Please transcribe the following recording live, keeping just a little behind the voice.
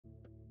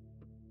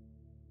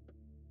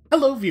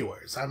Hello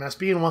viewers, I'm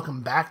SB and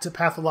welcome back to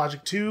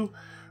Pathologic 2,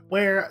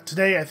 where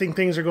today I think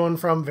things are going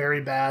from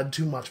very bad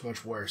to much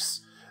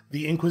worse.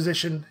 The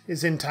Inquisition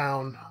is in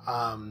town,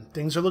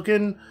 things are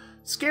looking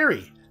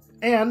scary,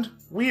 and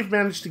we've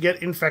managed to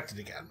get infected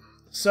again.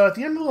 So at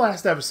the end of the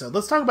last episode,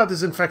 let's talk about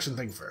this infection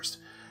thing first.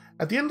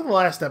 At the end of the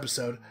last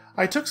episode,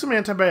 I took some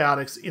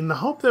antibiotics in the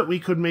hope that we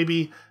could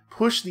maybe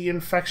push the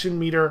infection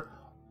meter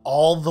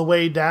all the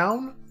way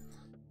down.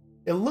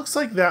 It looks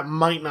like that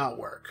might not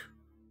work.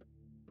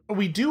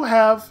 We do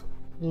have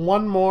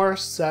one more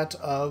set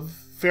of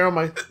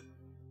ferromycin.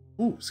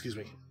 Ooh, excuse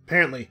me.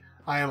 Apparently,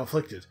 I am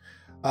afflicted.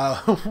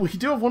 We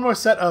do have one more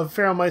set of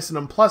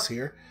ferromycin plus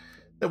here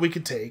that we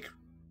could take,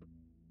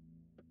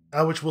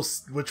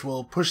 which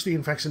will push the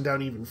infection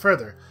down even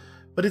further.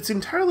 But it's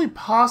entirely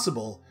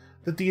possible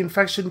that the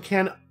infection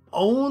can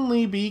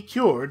only be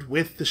cured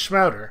with the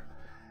Schmouter.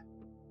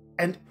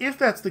 And if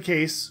that's the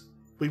case,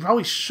 we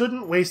probably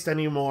shouldn't waste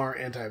any more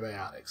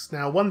antibiotics.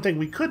 Now, one thing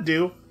we could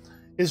do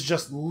is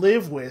just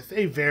live with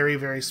a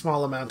very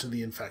small amount of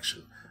the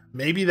infection.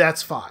 Maybe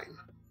that's fine.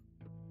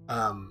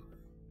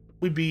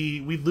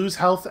 We'd lose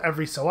health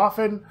every so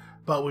often,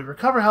 but we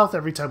recover health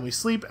every time we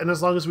sleep, and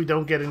as long as we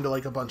don't get into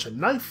like a bunch of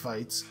knife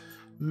fights,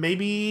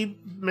 maybe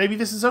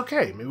this is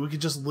okay. Maybe we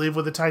could just live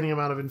with a tiny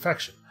amount of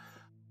infection.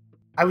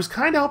 I was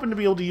kind of hoping to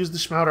be able to use the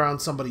Schmouter on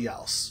somebody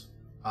else.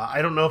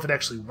 I don't know if it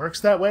actually works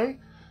that way,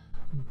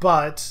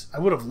 but I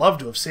would have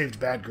loved to have saved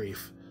Bad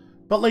Grief.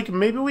 But like,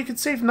 maybe we could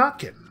save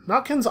Notkin.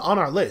 Notkin's on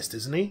our list,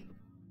 isn't he?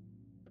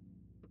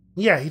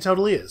 Yeah, he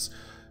totally is.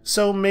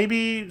 So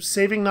maybe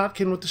saving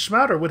Notkin with the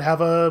Schmouter would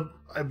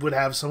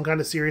have some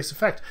kind of serious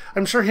effect.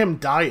 I'm sure him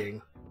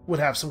dying would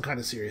have some kind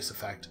of serious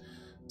effect.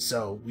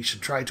 So we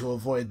should try to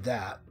avoid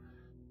that.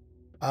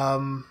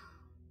 Yeah,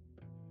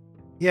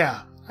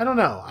 I don't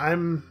know.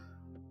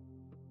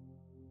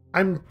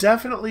 I'm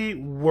definitely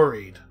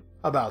worried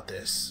about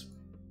this.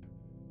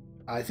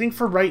 I think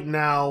for right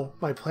now,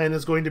 my plan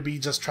is going to be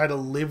just try to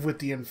live with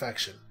the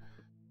infection.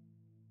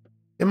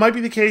 It might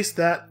be the case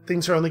that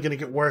things are only going to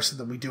get worse and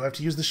that we do have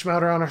to use the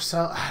Schmouter on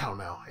ourselves. I don't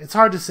know. It's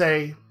hard to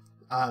say.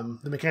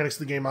 The mechanics of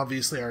the game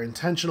obviously are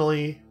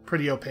intentionally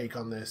pretty opaque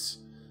on this.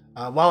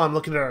 While I'm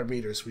looking at our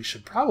meters, we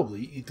should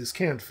probably eat this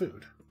canned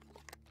food.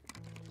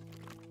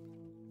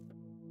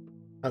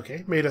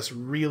 Okay, made us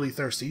really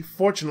thirsty.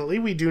 Fortunately,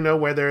 we do know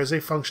where there is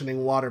a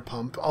functioning water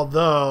pump,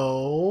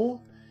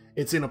 although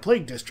it's in a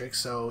plague district,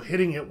 so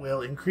hitting it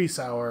will increase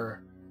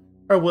our...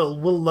 or will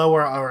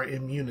lower our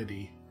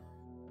immunity.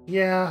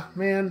 Yeah,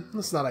 man,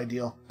 that's not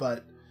ideal,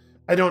 but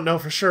I don't know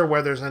for sure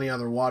where there's any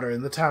other water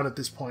in the town at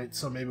this point,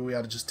 so maybe we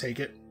ought to just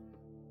take it.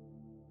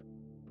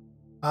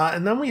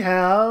 And then we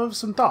have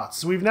some thoughts.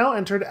 So we've now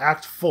entered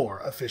Act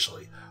 4,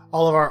 officially.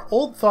 All of our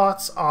old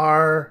thoughts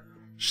are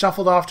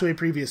shuffled off to a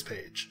previous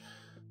page.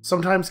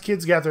 Sometimes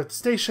kids gather at the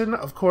station.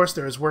 Of course,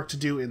 there is work to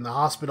do in the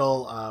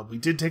hospital. We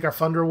did take our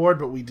fund reward,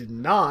 but we did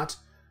not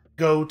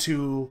go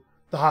to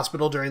the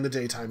hospital during the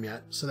daytime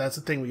yet, so that's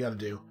a thing we gotta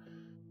do.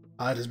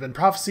 It has been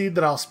prophesied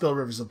that I'll spill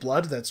rivers of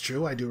blood. That's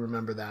true, I do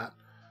remember that.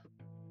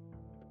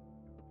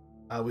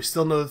 We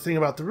still know the thing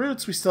about the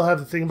roots. We still have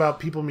the thing about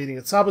people meeting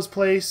at Saba's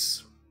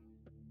place.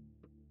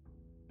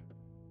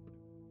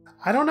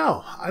 I don't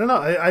know.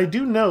 I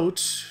do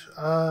note,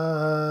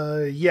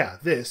 yeah,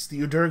 the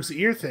Udurg's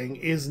ear thing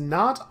is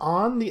not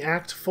on the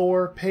Act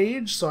 4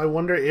 page, so I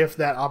wonder if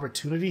that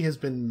opportunity has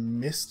been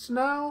missed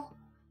now?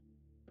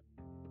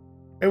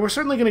 And we're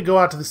certainly going to go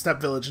out to the Steppe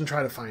Village and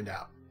try to find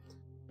out.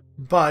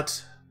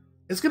 But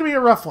it's going to be a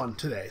rough one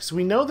today. So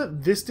we know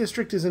that this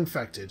district is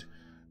infected.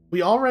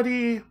 We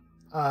already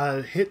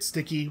hit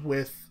Sticky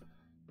with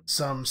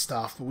some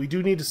stuff, but we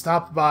do need to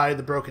stop by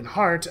the Broken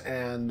Heart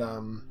and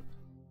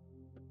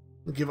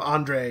give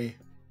Andre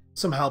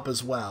some help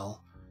as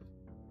well.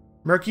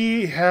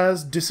 Murky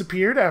has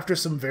disappeared after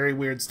some very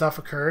weird stuff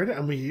occurred,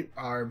 and we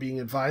are being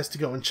advised to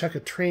go and check a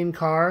train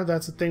car.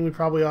 That's a thing we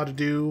probably ought to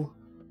do.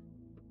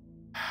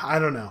 I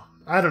don't know.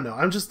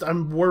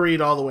 I'm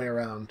worried all the way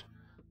around.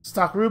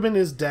 Stock Reuben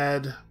is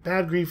dead.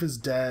 Bad Grief is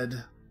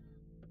dead.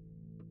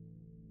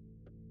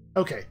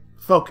 Okay,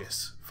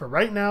 focus. For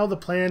right now, the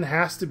plan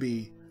has to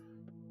be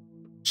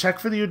check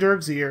for the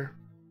Udurg's ear.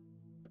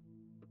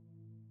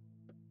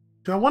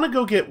 Do I want to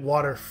go get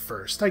water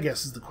first, I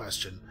guess is the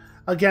question.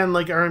 Again,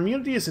 like, our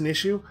immunity is an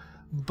issue,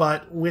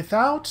 but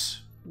without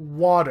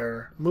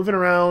water, moving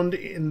around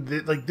in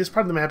the, like, this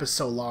part of the map is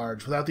so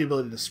large, without the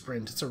ability to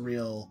sprint, it's a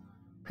real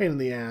pain in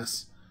the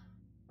ass.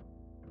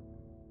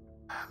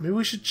 Maybe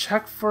we should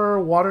check for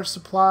water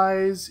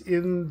supplies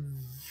in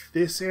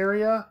this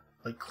area,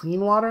 like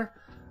clean water.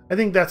 I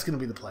think that's going to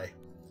be the play.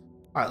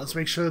 Alright, let's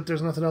make sure that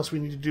there's nothing else we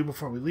need to do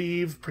before we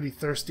leave. Pretty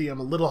thirsty. I'm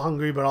a little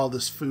hungry, but all the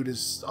food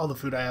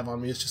I have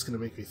on me is just going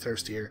to make me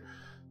thirstier.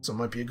 So it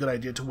might be a good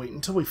idea to wait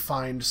until we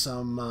find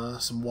some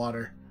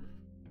water.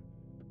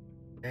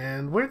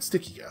 And where'd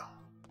Sticky go?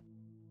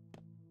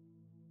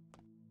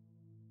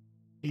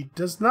 He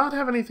does not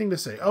have anything to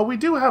say. Oh, we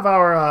do have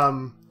our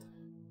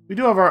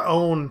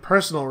own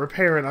personal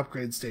repair and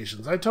upgrade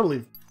stations. I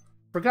totally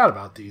forgot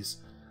about these.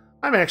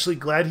 I'm actually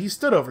glad he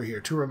stood over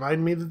here to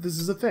remind me that this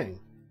is a thing.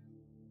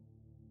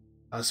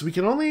 So we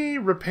can only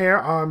repair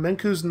our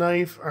Menku's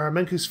knife, or our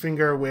Menku's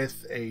finger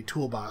with a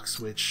toolbox,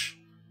 which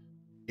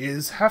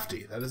is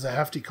hefty. That is a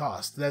hefty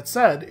cost. That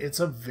said, it's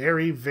a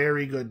very,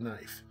 very good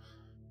knife.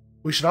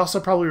 We should also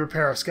probably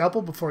repair our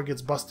scalpel before it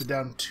gets busted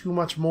down too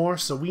much more,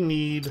 so we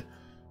need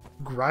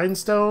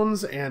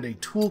grindstones and a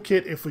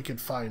toolkit if we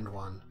could find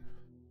one.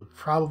 Would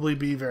probably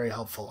be very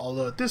helpful,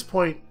 although at this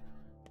point...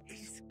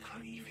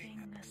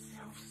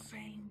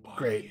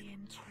 Great.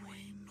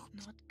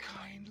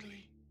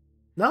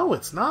 No,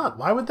 it's not.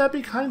 Why would that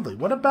be kindly?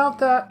 What about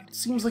that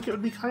seems like it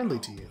would be kindly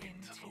to you?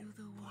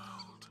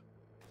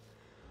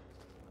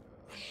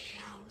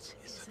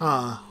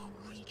 Oh.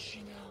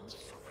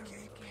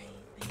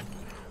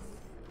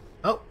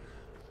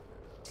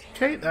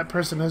 Okay, that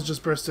person has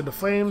just burst into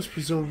flames.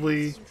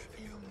 Presumably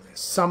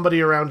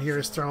somebody around here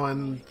is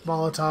throwing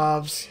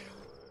Molotovs.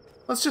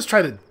 Let's just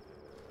try to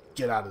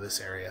get out of this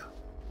area.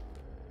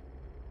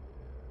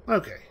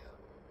 Okay.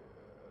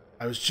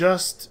 I was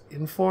just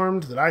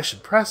informed that I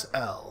should press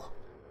L.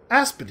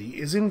 Aspity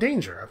is in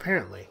danger,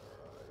 apparently.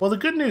 Well, the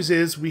good news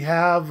is we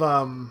have,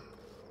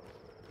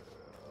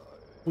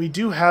 we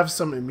do have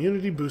some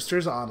immunity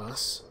boosters on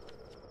us.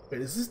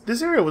 Wait, is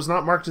this area was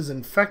not marked as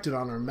infected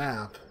on our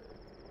map.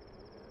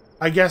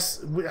 I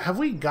guess, have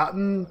we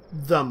gotten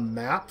the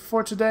map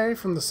for today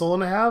from the Soul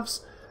and a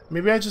Halves?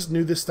 Maybe I just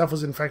knew this stuff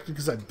was infected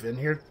because I'd been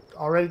here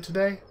already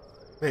today?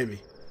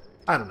 Maybe.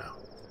 I don't know.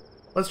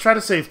 Let's try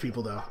to save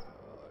people, though.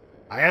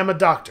 I am a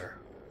doctor.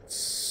 It's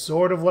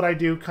sort of what I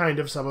do, kind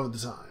of, some of the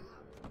time.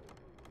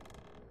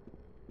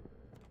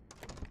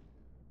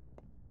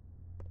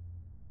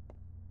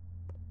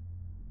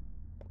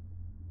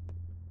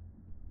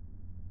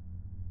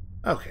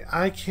 Okay,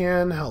 I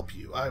can help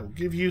you. I will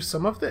give you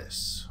some of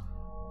this.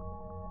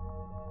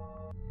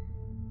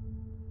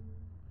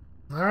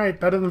 Alright,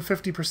 better than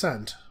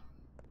 50%.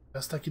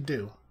 Best I could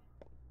do.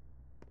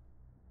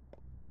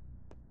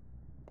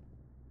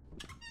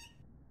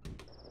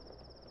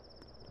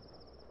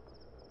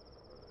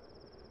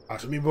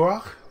 Artemi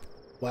Burak?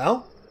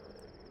 Well?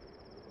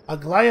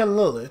 Aglaya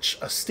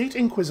Lilich, a state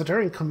inquisitor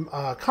and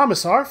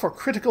commissar for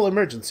critical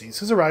emergencies,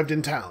 has arrived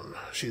in town.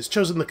 She has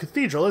chosen the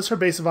cathedral as her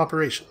base of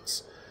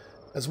operations.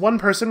 As one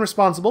person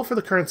responsible for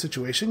the current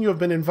situation, you have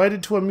been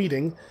invited to a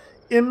meeting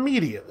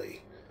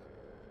immediately.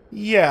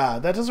 Yeah,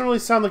 that doesn't really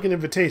sound like an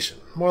invitation.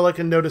 More like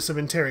a notice of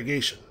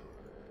interrogation.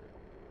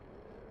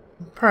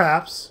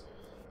 Perhaps.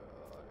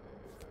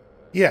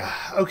 Yeah,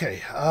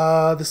 okay.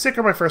 The sick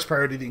are my first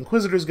priority. The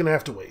Inquisitor's gonna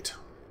have to wait.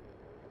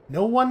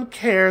 No one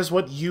cares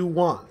what you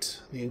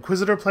want. The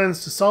Inquisitor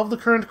plans to solve the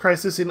current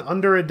crisis in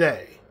under a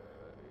day.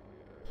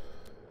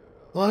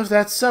 Well, if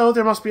that's so,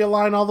 there must be a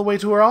line all the way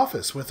to her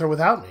office, with or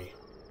without me.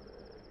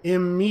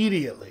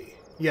 Immediately.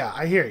 Yeah,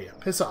 I hear you.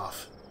 Piss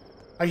off.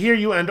 I hear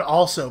you and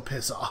also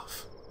piss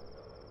off.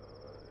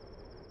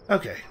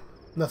 Okay.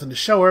 Nothing to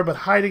show her, but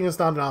hiding is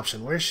not an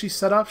option. Where's she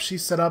set up?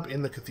 She's set up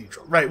in the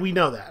cathedral. Right, we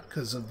know that,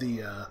 because of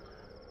the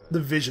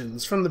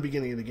visions from the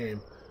beginning of the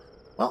game.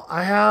 Well,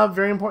 I have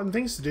very important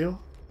things to do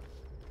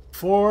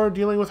for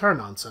dealing with her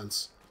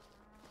nonsense.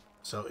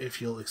 So,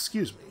 if you'll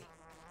excuse me.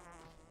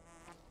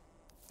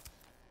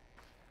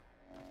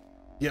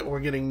 Yet we're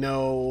getting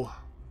no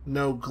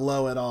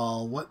glow at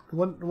all.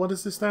 What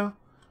is this now?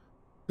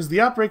 Because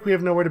the outbreak, we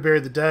have nowhere to bury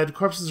the dead.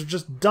 Corpses are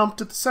just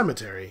dumped at the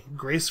cemetery.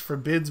 Grace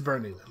forbids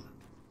burning them.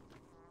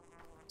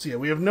 So yeah,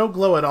 we have no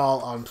glow at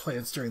all on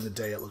plants during the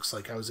day, it looks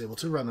like. I was able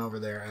to run over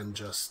there and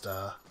just,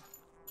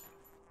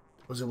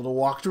 was able to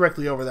walk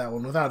directly over that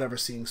one without ever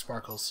seeing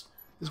sparkles.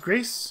 Is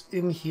Grace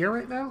in here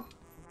right now?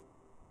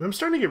 I'm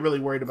starting to get really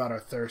worried about our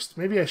thirst.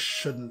 Maybe I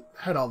shouldn't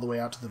head all the way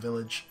out to the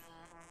village.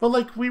 But,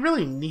 like, we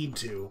really need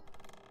to.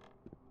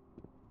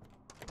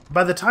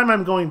 By the time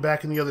I'm going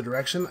back in the other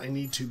direction, I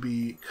need to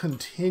be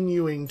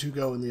continuing to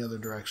go in the other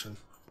direction.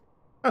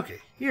 Okay,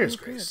 here's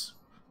Grace.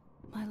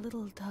 Good. My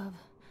little dove.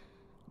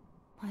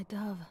 My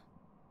dove.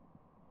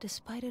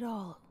 Despite it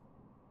all,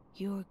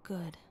 you're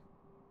good.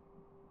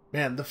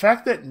 Man, the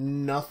fact that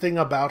nothing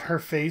about her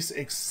face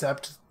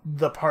except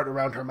the part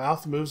around her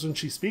mouth moves when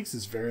she speaks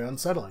is very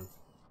unsettling.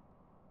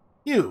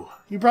 You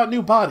brought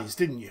new bodies,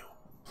 didn't you?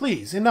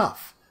 Please,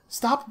 enough.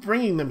 Stop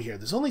bringing them here.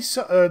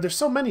 There's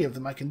so many of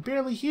them I can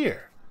barely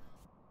hear.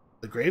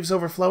 The grave's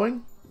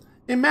overflowing?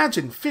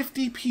 Imagine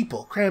 50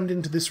 people crammed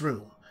into this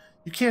room.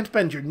 You can't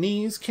bend your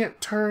knees,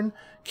 can't turn,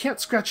 can't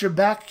scratch your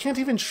back, can't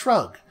even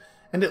shrug.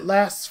 And it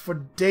lasts for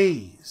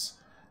days.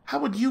 How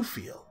would you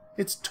feel?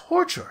 It's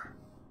torture.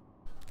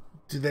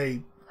 Do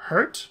they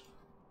hurt?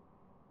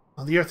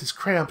 Well, the earth is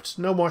cramped,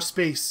 no more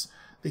space.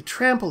 They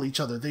trample each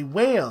other, they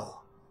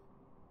wail.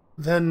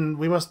 Then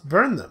we must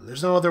burn them.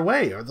 There's no other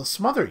way, or they'll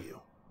smother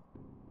you.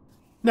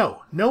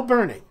 No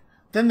burning.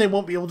 Then they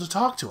won't be able to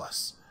talk to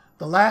us.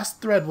 The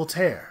last thread will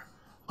tear.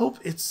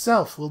 Hope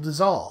itself will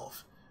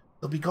dissolve.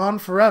 They'll be gone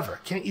forever,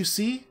 can't you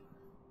see?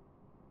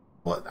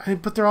 Well,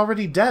 but they're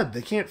already dead.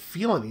 They can't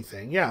feel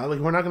anything. Yeah, like,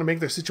 we're not going to make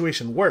their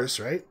situation worse,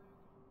 right?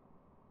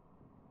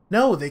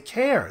 No, they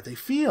care. They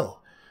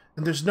feel.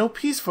 And there's no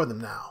peace for them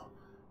now.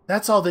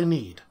 That's all they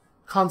need.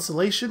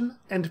 Consolation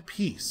and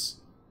peace.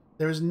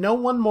 There is no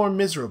one more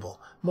miserable,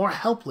 more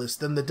helpless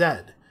than the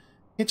dead.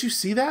 Can't you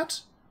see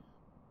that?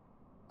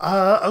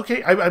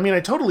 Okay, I mean, I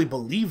totally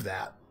believe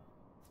that.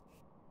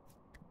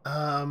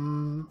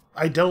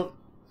 I don't...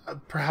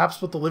 Perhaps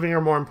but the living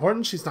are more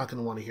important? She's not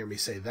going to want to hear me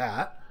say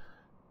that.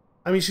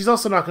 I mean, she's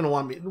also not going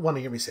to want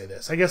to hear me say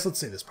this. I guess let's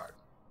say this part.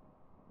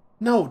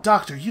 No,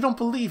 Doctor, you don't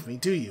believe me,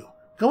 do you?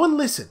 Go and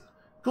listen.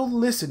 Go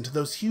listen to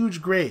those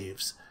huge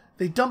graves.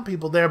 They dump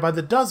people there by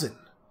the dozen.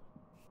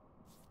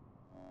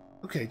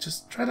 Okay,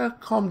 just try to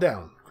calm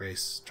down,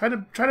 Grace. Try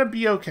to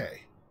be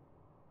okay.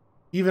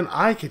 Even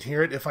I can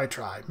hear it if I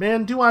try.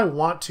 Man, do I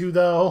want to,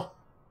 though?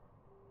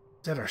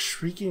 Dead are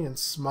shrieking and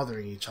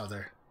smothering each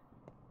other.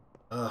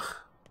 Ugh.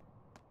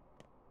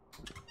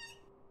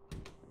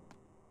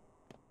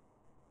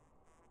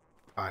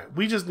 Alright,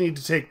 we just need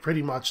to take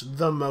pretty much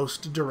the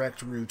most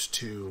direct route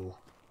to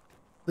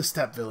the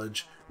Steppe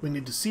Village. We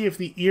need to see if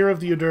the ear of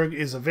the Udurg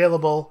is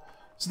available.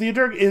 So the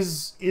Udurg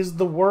is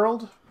the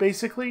world,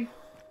 basically.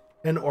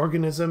 An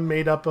organism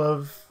made up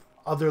of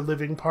other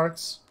living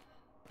parts.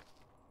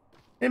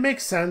 It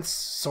makes sense,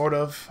 sort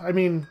of. I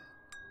mean,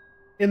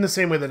 in the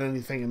same way that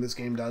anything in this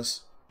game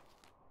does.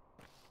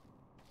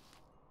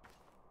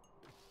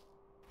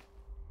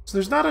 So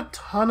there's not a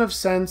ton of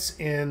sense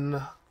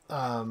in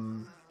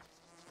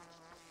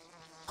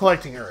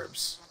collecting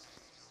herbs.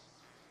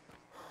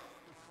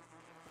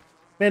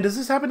 Man, does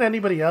this happen to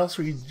anybody else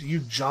where you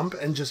jump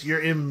and just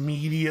you're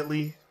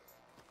immediately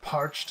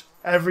parched?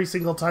 Every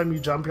single time you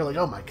jump, you're like,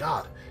 oh my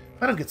god,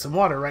 if I don't get some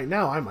water right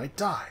now, I might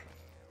die.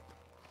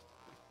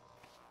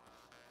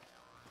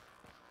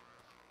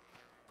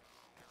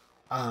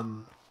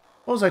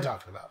 What was I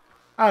talking about?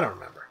 I don't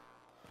remember.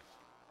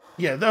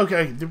 Yeah,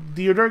 okay,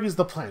 the Udurg is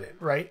the planet,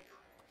 right?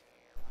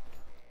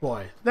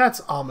 Boy,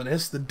 that's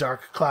ominous, the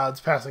dark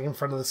clouds passing in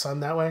front of the sun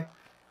that way.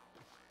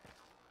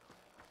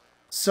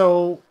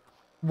 So,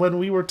 when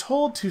we were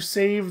told to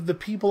save the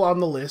people on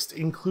the list,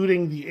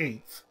 including the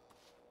 8th,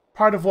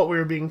 part of what we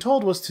were being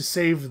told was to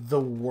save the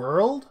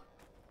world?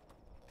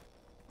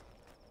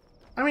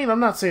 I mean, I'm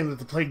not saying that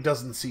the plague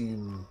doesn't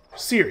seem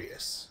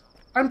serious.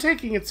 I'm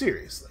taking it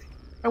seriously.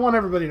 I want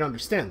everybody to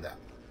understand that.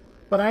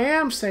 But I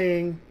am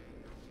saying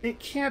it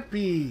can't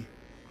be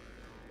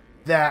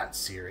that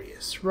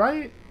serious,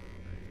 right?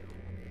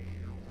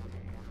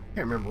 I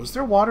can't remember. Was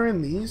there water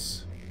in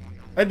these?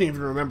 I didn't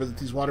even remember that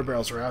these water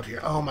barrels were out here.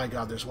 Oh my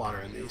god, there's water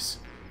in these.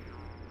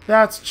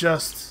 That's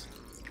just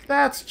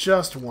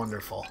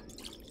wonderful.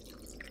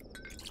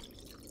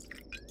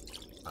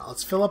 Now,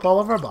 let's fill up all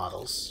of our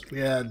bottles.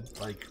 We had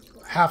like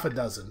half a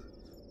dozen.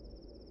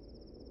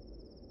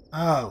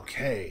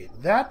 Okay,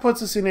 that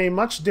puts us in a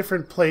much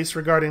different place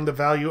regarding the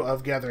value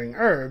of gathering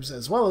herbs,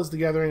 as well as the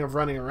gathering of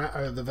running around,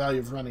 or the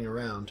value of running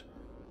around.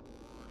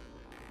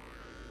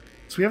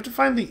 So we have to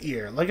find the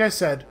ear. Like I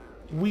said,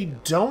 we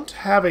don't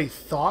have a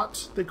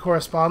thought that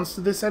corresponds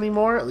to this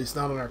anymore, at least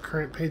not on our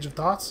current page of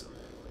thoughts.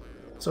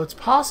 So it's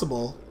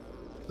possible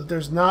that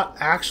there's not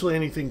actually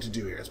anything to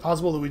do here. It's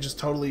possible that we just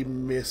totally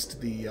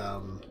missed the,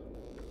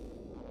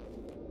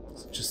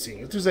 just seeing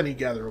if there's any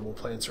gatherable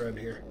plants around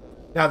here.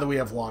 Now that we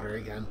have water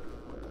again.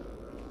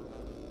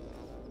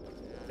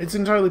 It's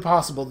entirely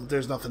possible that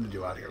there's nothing to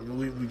do out here.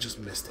 We just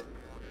missed it.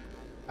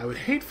 I would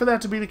hate for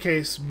that to be the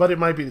case, but it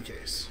might be the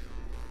case.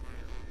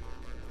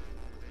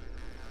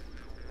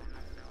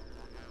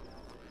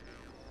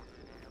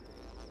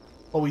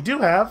 What we do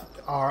have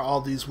are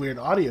all these weird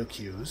audio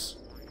cues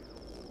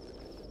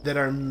that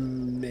are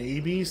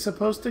maybe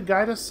supposed to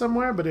guide us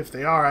somewhere, but if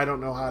they are, I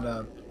don't know how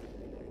to...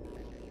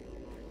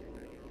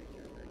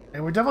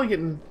 And we're definitely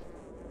getting...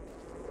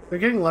 They're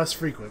getting less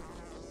frequent.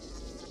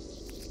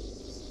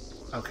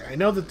 Okay, I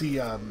know that the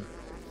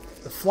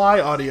fly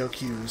audio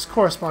cues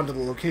correspond to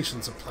the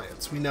locations of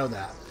plants. We know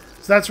that.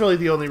 So that's really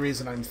the only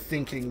reason I'm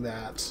thinking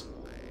that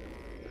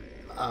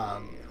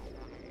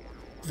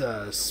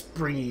the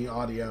springy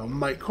audio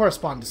might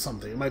correspond to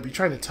something. It might be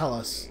trying to tell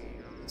us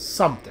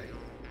something.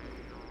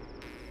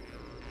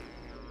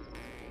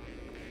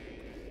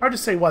 Hard to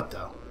say what,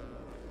 though.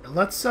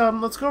 Let's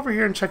go over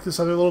here and check this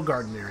other little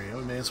garden area.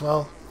 We may as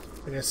well,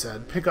 like I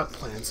said, pick up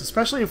plants,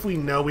 especially if we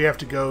know we have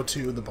to go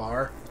to the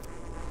bar.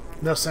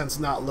 No sense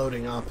not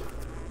loading up.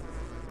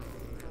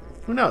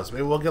 Who knows?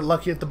 Maybe we'll get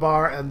lucky at the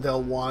bar and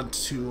they'll want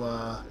to,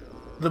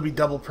 there'll be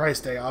double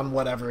price day on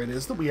whatever it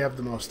is that we have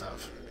the most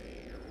of.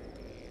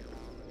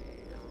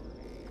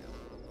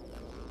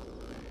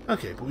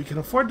 Okay, but we can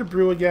afford to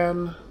brew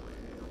again.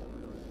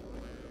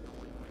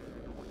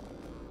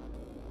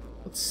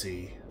 Let's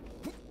see.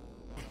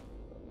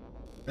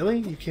 Really?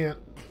 You can't?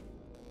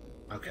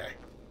 Okay.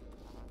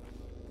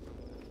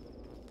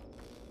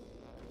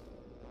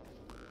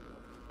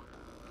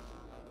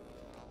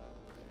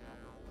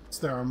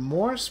 So there are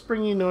more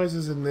springy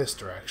noises in this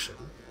direction.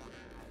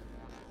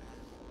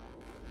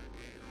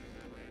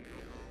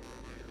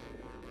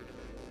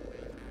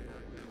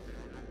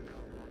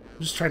 I'm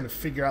just trying to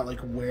figure out, like,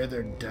 where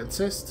they're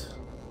densest.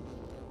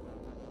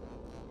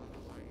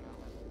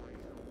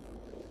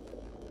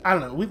 I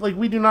don't know.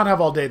 We do not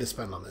have all day to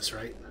spend on this,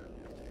 right?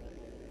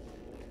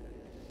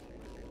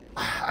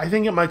 I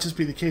think it might just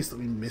be the case that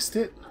we missed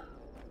it.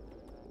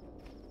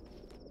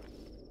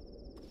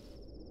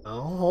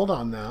 Oh, hold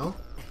on now.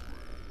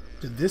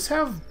 Did this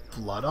have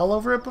blood all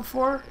over it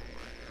before?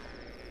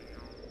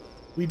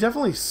 We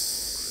definitely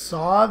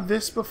saw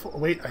this before.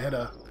 Wait, I had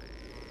a...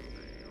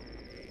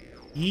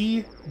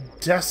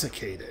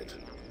 desiccated.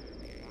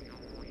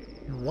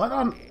 What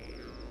on...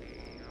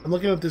 I'm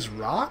looking at this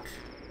rock?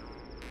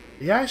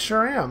 Yeah, I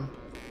sure am.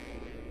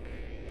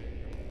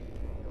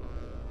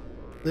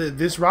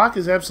 This rock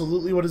is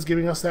absolutely what is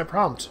giving us that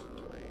prompt.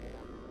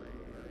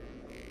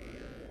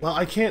 Well,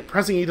 I can't...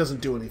 Pressing E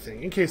doesn't do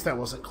anything, in case that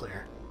wasn't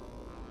clear.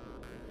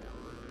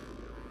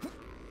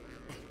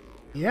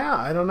 Yeah,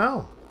 I don't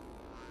know.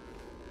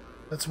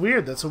 That's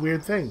weird. That's a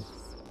weird thing.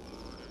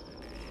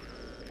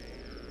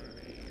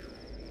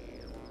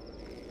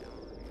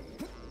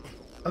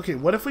 Okay,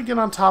 what if we get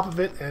on top of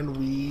it and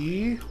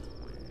we...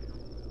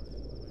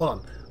 Hold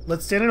on.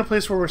 Let's stand in a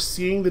place where we're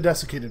seeing the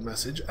desiccated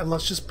message, and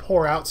let's just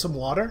pour out some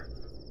water.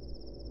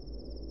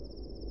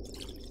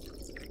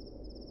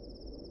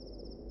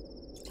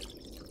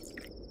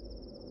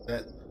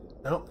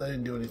 Nope, that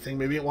didn't do anything.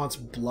 Maybe it wants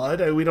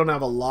blood? We don't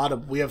have a lot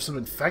of... We have some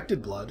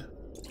infected blood.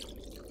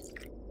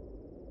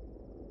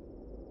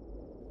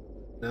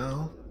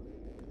 No.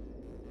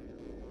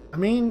 I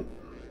mean...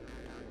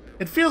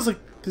 It feels like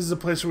this is a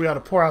place where we ought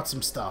to pour out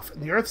some stuff.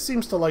 And the earth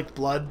seems to like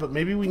blood, but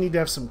maybe we need to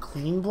have some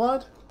clean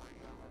blood?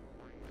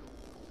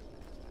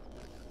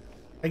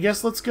 I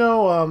guess let's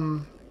go,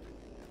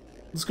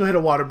 let's go hit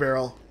a water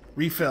barrel,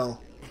 refill,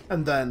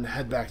 and then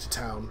head back to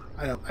town.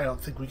 I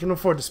don't think we can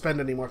afford to spend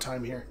any more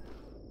time here.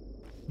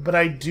 But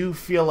I do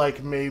feel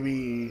like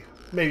maybe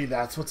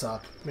that's what's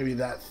up. Maybe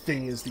that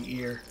thing is the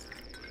ear.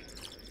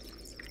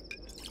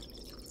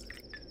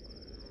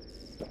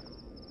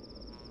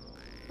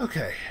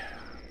 Okay.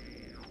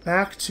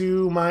 Back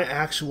to my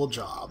actual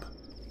job.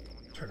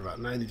 Turn about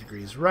 90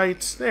 degrees right.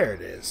 There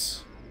it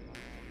is.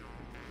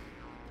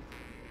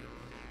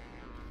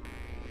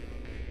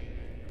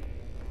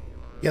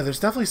 Yeah, there's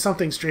definitely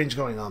something strange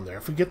going on there.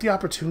 If we get the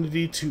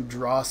opportunity to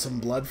draw some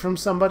blood from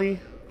somebody,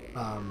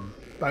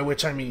 by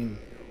which I mean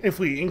if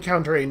we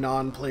encounter a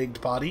non-plagued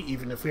body,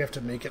 even if we have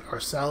to make it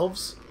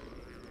ourselves,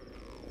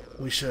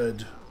 we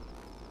should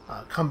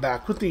come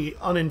back with the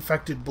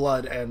uninfected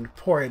blood and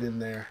pour it in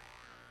there.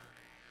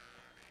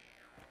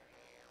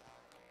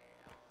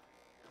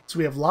 So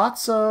we have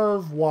lots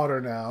of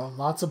water now,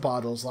 lots of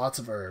bottles, lots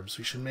of herbs.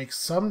 We should make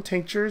some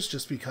tinctures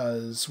just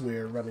because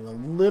we're running a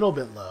little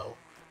bit low.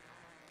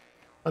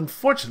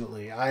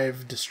 Unfortunately,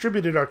 I've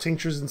distributed our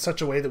tinctures in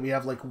such a way that we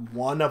have like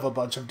one of a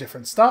bunch of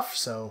different stuff,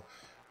 so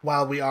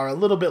while we are a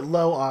little bit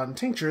low on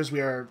tinctures,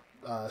 we are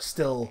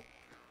still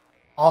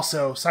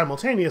also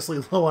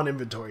simultaneously low on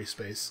inventory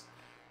space.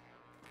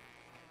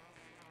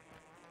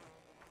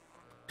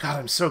 God,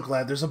 I'm so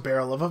glad there's a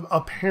barrel of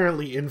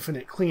apparently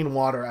infinite clean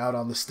water out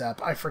on the step.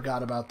 I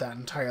forgot about that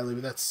entirely,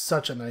 but that's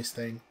such a nice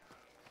thing.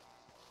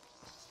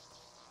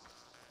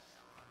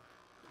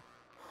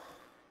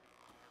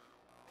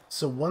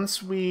 So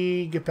once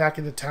we get back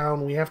into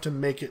town, we have to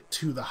make it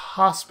to the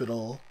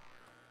hospital.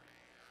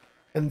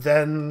 And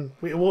then,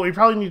 what we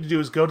probably need to do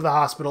is go to the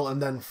hospital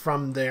and then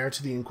from there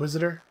to the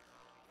Inquisitor.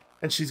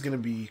 And she's going to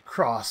be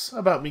cross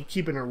about me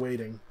keeping her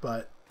waiting,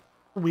 but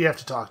we have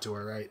to talk to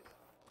her, right?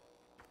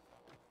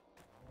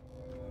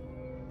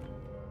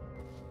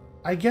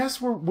 I guess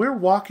we're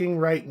walking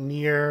right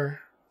near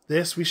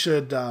this. We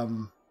should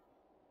go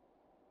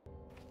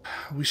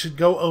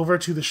over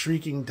to the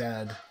Shrieking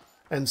Dead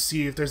and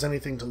see if there's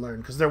anything to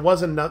learn, because there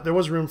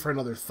was room for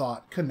another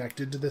thought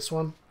connected to this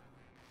one.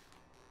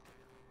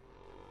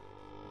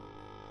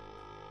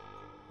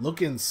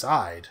 Look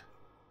inside.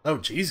 Oh,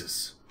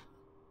 Jesus.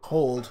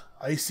 Cold,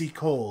 icy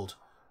cold.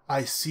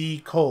 I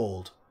see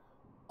cold.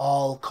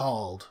 All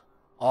called.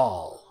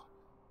 All.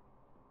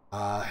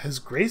 Has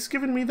Grace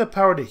given me the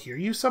power to hear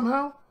you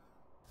somehow?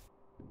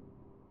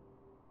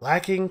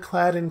 Lacking,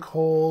 clad in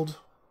cold.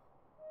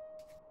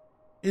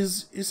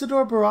 Is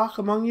Isidore Barak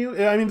among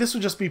you? I mean, this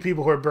would just be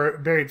people who are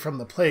buried from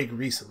the plague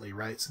recently,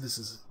 right? So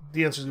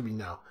the answer is going to be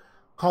no.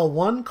 Call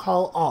one,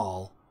 call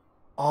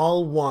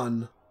all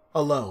one,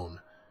 alone.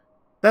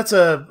 That's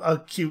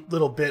a cute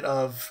little bit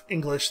of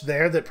English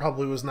there that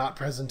probably was not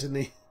present in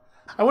the...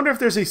 I wonder if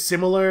there's a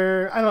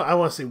similar... I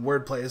want to say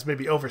wordplay is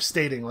maybe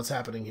overstating what's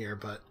happening here,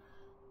 but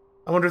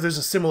I wonder if there's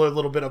a similar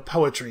little bit of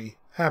poetry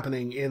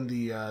happening in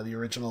the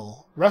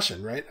original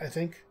Russian, right? I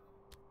think.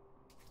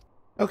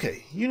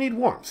 Okay, you need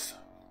warmth.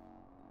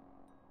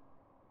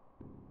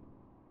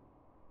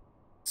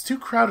 It's too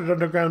crowded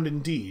underground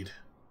indeed.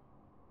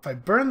 If I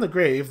burn the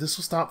grave, this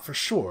will stop for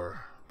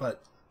sure.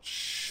 But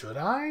should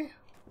I?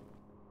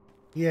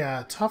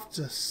 Yeah, tough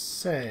to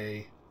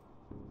say.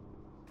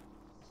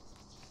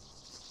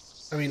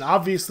 I mean,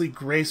 obviously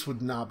Grace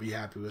would not be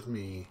happy with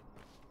me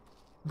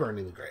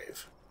burning the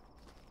grave.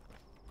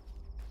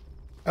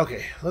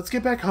 Okay, let's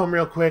get back home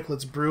real quick.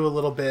 Let's brew a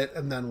little bit,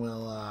 and then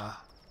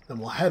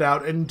we'll head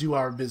out and do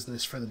our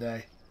business for the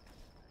day.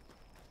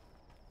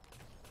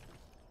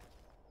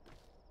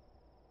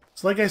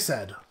 So like I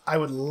said, I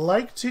would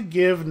like to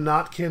give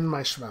Notkin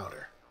my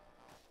Schmouder.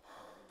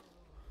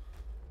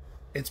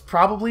 It's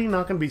probably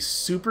not going to be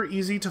super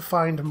easy to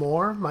find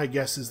more. My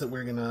guess is that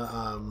we're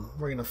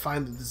gonna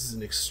find that this is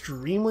an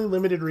extremely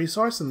limited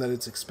resource and that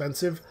it's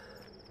expensive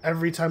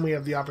every time we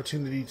have the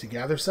opportunity to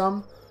gather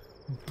some.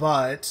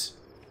 But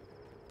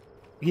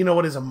you know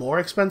what is a more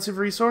expensive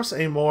resource?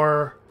 A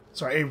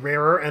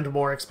rarer and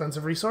more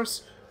expensive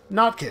resource?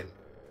 Notkin.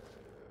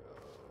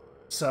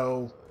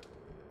 So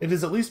it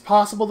is at least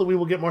possible that we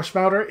will get more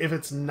Schmouder. If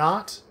it's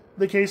not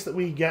the case that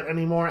we get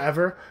any more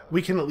ever,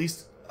 we can at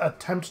least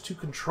attempt to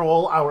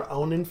control our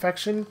own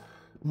infection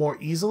more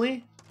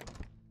easily.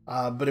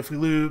 But if we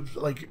lose,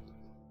 like,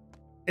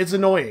 it's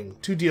annoying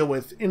to deal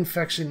with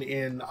infection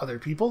in other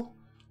people,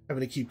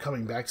 having to keep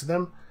coming back to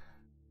them.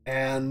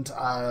 And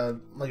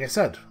like I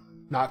said,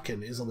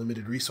 Notkin is a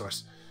limited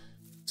resource.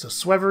 So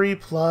Swevery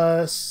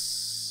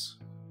plus...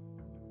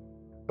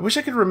 I wish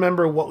I could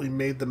remember what we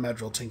made the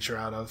Medril tincture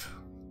out of.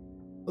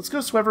 Let's go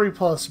Swevery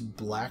plus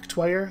Black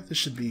Twire. This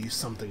should be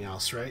something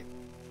else, right?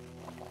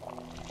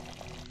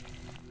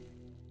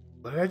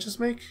 What did I just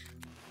make?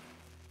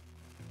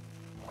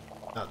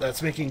 No,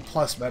 that's making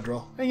plus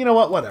Medril. And you know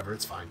what? Whatever,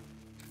 it's fine.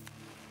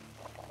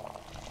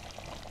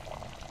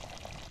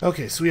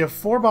 Okay, so we have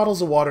 4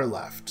 bottles of water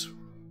left.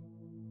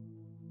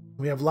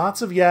 We have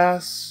lots of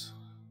Yas.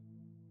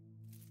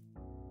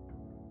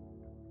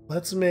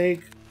 Let's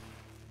make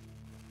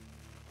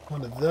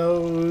one of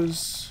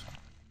those.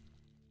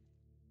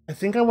 I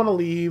think I want to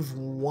leave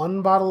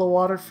 1 bottle of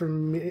water for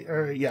me.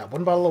 Or yeah,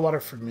 1 bottle of water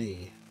for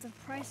me. The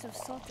price of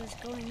salt is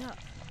going up.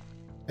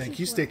 Thank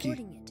you,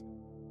 Sticky.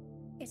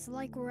 It's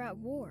like we're at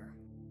war.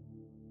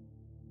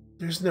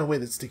 There's no way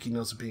that Sticky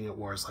knows what being at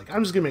war is like.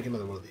 I'm just going to make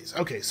another one of these.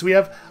 Okay, so we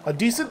have a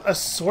decent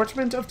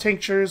assortment of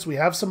tinctures. We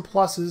have some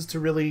pluses to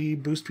really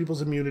boost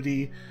people's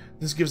immunity.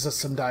 This gives us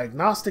some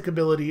diagnostic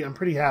ability. I'm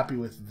pretty happy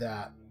with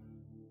that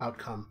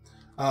outcome.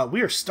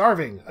 We are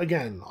starving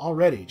again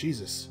already.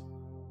 Jesus.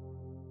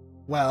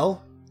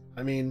 Well,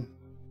 I mean,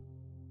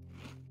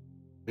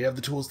 we have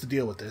the tools to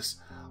deal with this.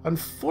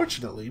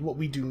 Unfortunately, what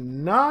we do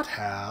not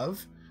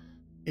have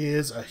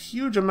is a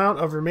huge amount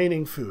of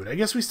remaining food. I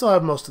guess we still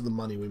have most of the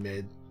money we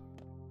made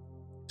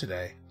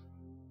today.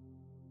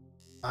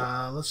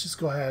 Let's just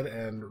go ahead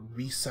and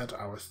reset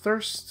our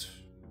thirst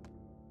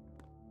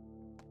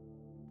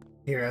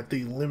here at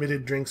the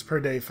limited drinks per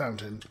day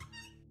fountain,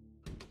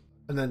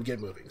 and then get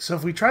moving. So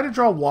if we try to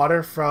draw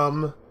water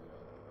from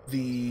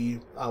the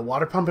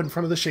water pump in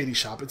front of the shady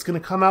shop, it's going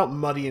to come out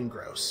muddy and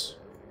gross,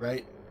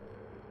 right?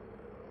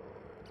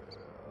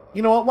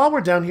 You know what? While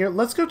we're down here,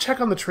 let's go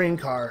check on the train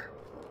car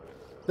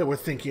that we're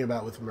thinking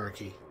about with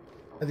Murky.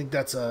 I think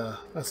that's a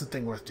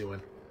thing worth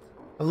doing.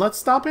 And let's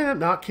stop in at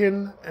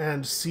Notkin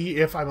and see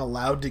if I'm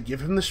allowed to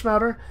give him the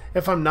Schmouder.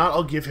 If I'm not,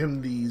 I'll give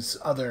him these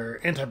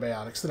other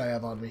antibiotics that I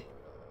have on me.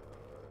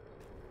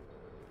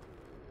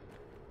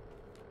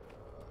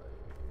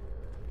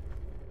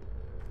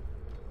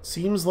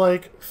 Seems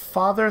like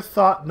Father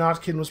thought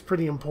Notkin was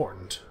pretty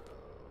important.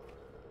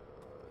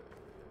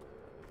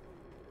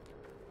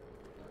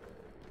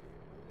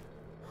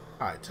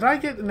 Alright, did I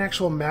get an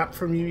actual map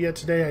from you yet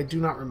today? I do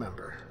not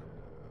remember.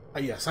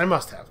 Yes, I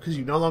must have, because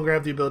you no longer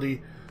have the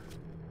ability...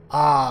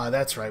 Ah,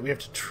 that's right. We have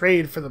to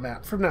trade for the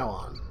map from now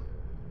on.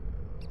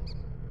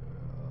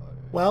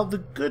 Well, the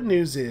good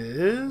news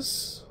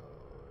is...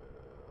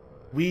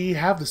 we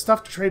have the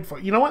stuff to trade for.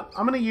 You know what?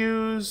 I'm going to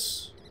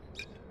use...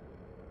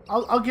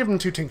 I'll give him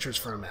 2 tinctures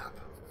for a map.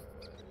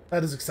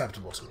 That is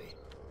acceptable to me.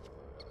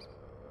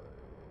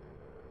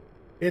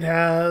 It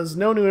has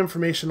no new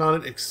information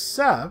on it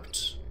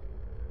except...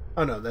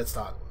 Oh no, that's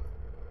not.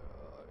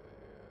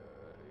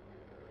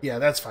 Yeah,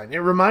 that's fine. It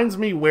reminds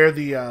me where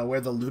the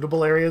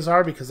lootable areas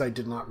are because I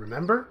did not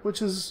remember,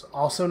 which is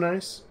also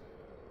nice.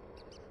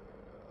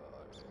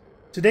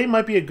 Today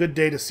might be a good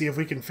day to see if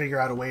we can figure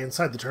out a way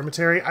inside the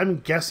termitary.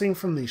 I'm guessing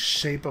from the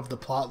shape of the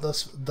plot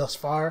thus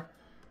far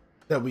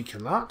that we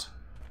cannot.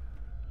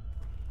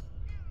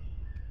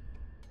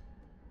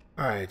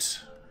 Alright.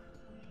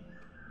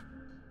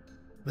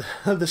 The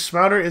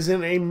Schmouder is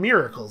in a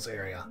miracles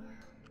area.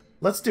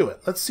 Let's do it.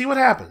 Let's see what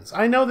happens.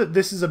 I know that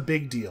this is a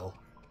big deal.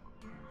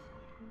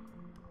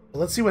 But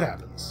let's see what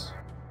happens.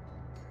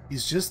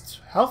 He's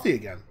just healthy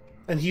again.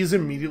 And he's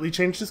immediately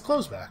changed his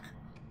clothes back.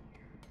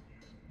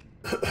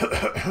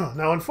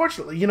 Now,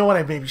 unfortunately, you know what?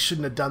 I maybe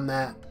shouldn't have done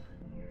that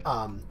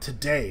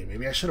today.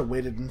 Maybe I should have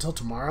waited until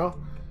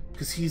tomorrow.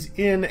 Because he's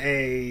in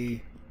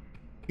an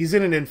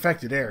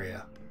infected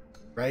area.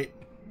 Right?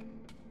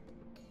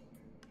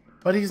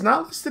 But he's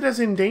not listed as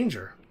in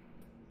danger.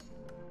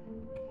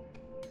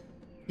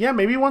 Yeah,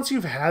 maybe once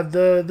you've had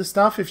the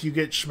stuff, if you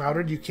get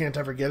Schmoudered, you can't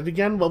ever get it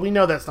again. Well, we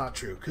know that's not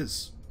true,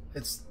 because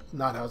it's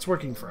not how it's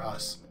working for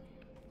us.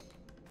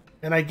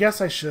 And I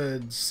guess I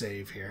should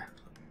save here.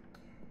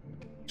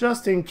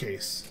 Just in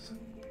case.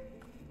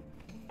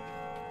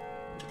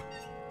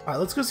 Alright,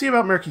 let's go see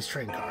about Murky's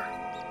train car.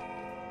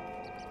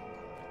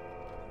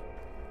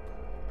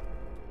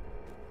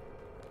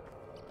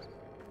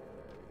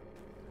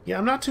 Yeah,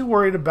 I'm not too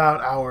worried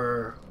about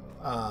our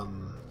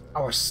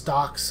our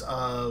stocks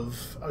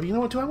of... Oh, you know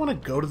what? Do I want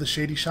to go to the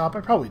shady shop?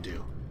 I probably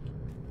do.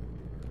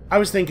 I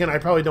was thinking I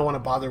probably don't want to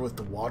bother with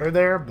the water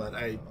there, but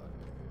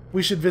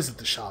we should visit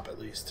the shop at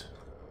least.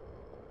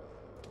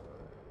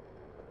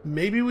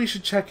 Maybe we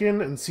should check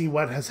in and see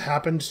what has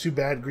happened to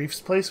Bad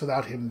Grief's place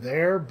without him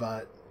there,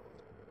 but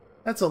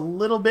that's a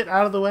little bit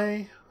out of the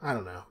way. I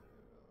don't know.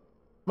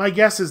 My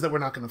guess is that we're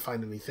not going to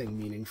find anything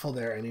meaningful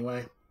there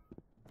anyway.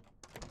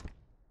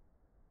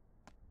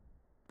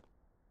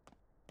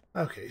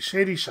 Okay,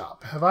 shady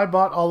shop. Have I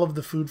bought all of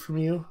the food from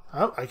you?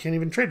 Oh, I can't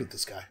even trade with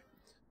this guy.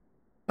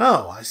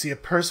 Oh, I see a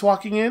purse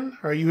walking in?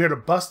 Or are you here to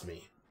bust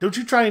me? Don't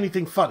you try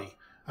anything funny.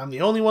 I'm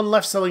the only one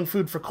left selling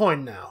food for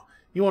coin now.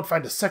 You won't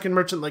find a second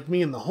merchant like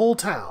me in the whole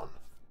town.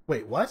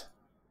 Wait, what?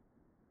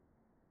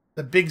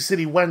 The big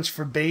city wench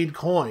forbade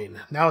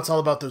coin. Now it's all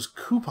about those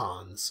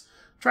coupons.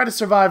 Try to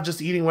survive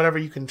just eating whatever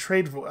you can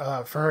trade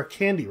for her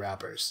candy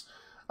wrappers.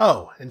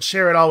 Oh, and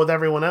share it all with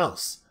everyone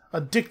else.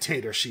 A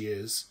dictator she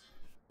is.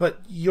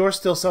 But you're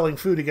still selling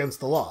food against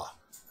the law.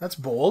 That's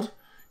bold.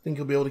 Think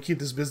you'll be able to keep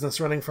this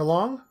business running for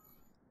long?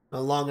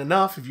 Not long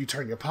enough if you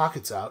turn your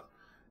pockets out.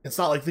 It's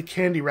not like the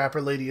candy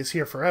wrapper lady is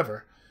here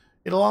forever.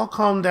 It'll all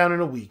calm down in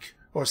a week,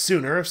 or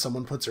sooner if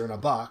someone puts her in a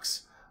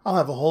box. I'll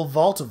have a whole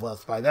vault of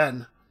wealth by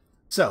then.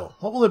 So,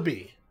 what will it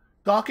be?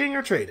 Gawking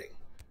or trading?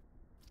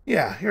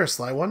 Yeah, you're a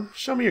sly one.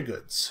 Show me your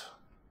goods.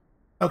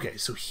 Okay,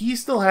 so he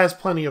still has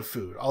plenty of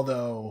food,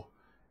 although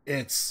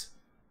it's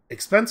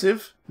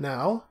expensive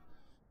now.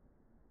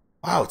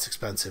 Wow, it's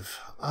expensive.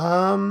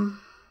 And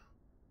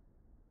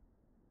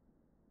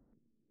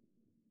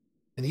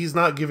he's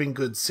not giving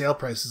good sale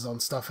prices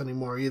on stuff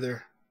anymore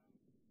either.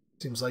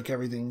 Seems like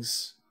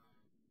he's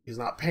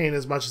not paying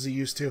as much as he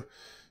used to.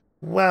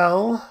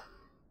 Well,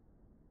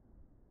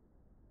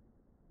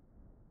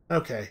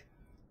 okay.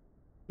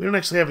 We don't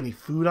actually have any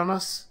food on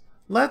us.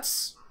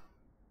 Let's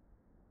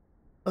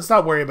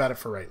not worry about it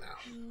for right now.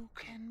 Who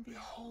can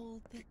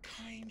behold the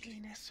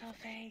kindliness of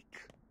Egg?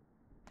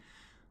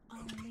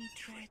 Only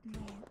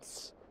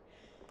dreadnoughts.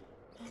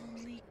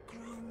 Only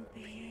grown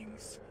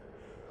beings.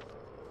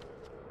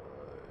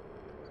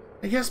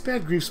 I guess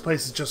Bad Grief's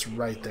place is just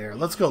right there.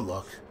 Let's go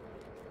look.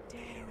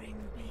 Daring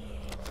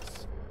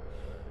beings.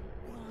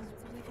 One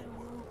with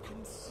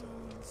awoken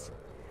souls.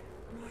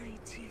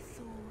 Mighty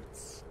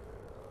thoughts.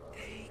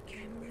 They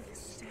can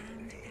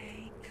withstand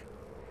ache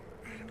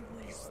and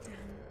wisdom.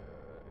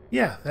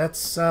 Yeah,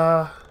 that's,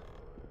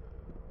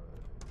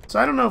 So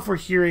I don't know if we're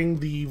hearing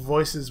the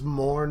voices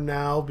more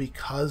now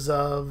because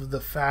of the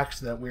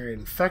fact that we're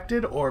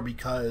infected or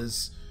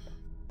because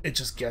it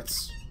just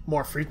gets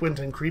more frequent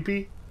and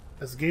creepy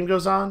as the game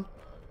goes on.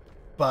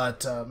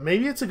 But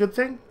maybe it's a good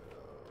thing.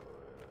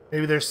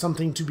 Maybe there's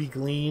something to be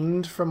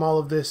gleaned from all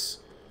of this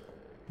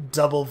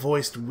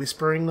double-voiced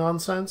whispering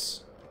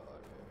nonsense.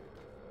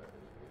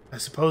 I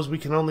suppose we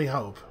can only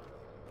hope.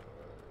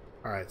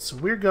 Alright, so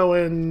we're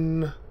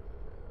going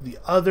the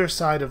other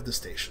side of the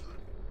station.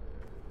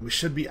 We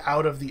should be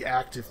out of the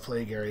active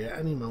plague area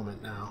any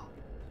moment now.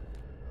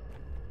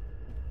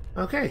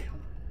 Okay,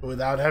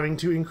 without having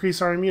to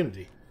increase our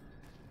immunity.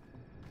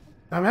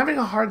 I'm having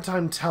a hard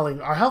time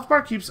telling. Our health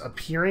bar keeps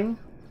appearing,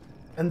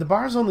 and the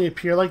bars only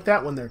appear like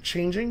that when they're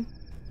changing.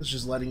 It's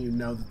just letting you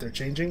know that they're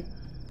changing.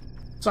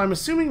 So I'm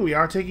assuming we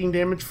are taking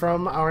damage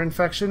from our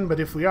infection,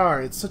 but if we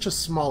are, it's such a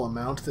small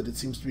amount that it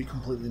seems to be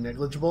completely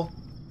negligible.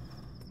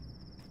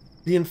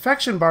 The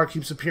infection bar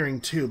keeps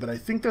appearing too, but I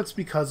think that's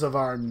because of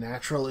our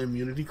natural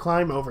immunity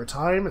climb over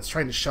time. It's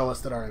trying to show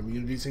us that our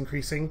immunity is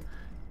increasing,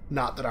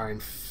 not that our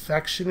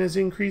infection is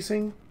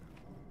increasing.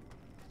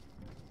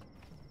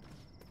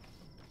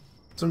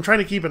 So I'm trying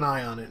to keep an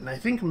eye on it, and I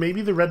think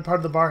maybe the red part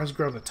of the bar has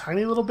grown a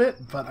tiny little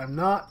bit, but I'm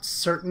not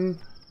certain.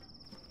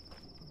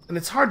 And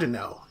it's hard to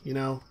know, you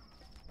know?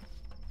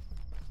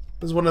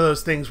 This is one of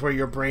those things where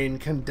your brain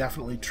can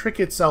definitely trick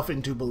itself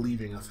into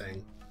believing a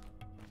thing.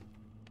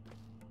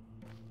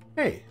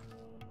 Hey,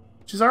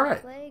 she's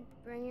alright. Plague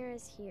bringer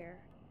is here,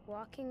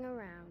 walking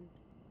around.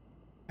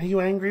 Are you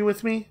angry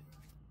with me?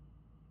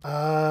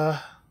 Why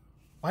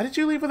did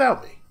you leave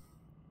without me?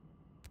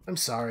 I'm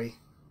sorry.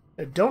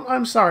 Don't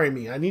I'm sorry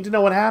me. I need to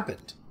know what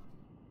happened.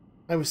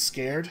 I was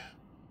scared.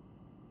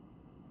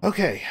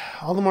 Okay,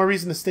 all the more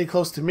reason to stay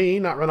close to me,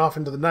 not run off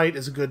into the night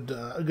is a good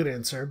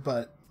answer,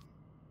 but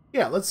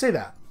yeah, let's say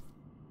that.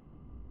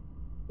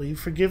 Will you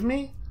forgive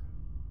me?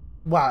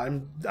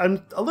 Wow,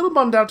 I'm a little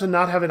bummed out to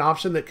not have an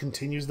option that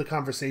continues the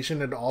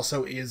conversation and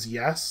also is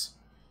yes.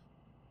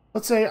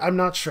 Let's say I'm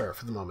not sure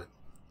for the moment.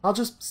 I'll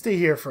just stay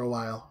here for a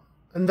while,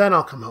 and then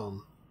I'll come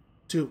home.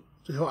 To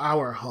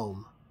our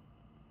home.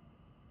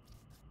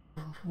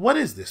 What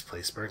is this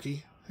place,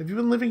 Berkey? Have you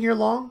been living here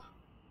long?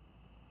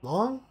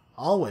 Long?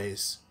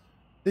 Always.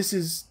 This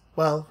is,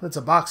 well, it's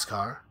a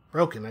boxcar.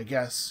 Broken, I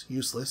guess.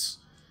 Useless.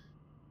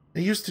 I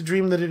used to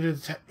dream that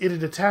it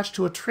had attached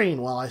to a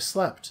train while I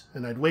slept,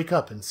 and I'd wake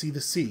up and see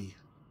the sea.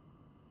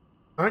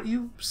 Aren't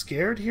you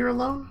scared here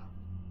alone?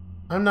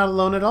 I'm not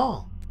alone at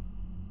all.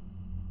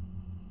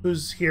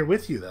 Who's here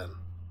with you, then?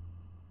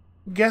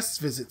 Guests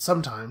visit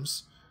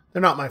sometimes.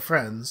 They're not my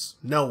friends.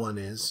 No one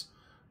is.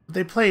 But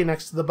they play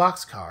next to the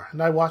boxcar,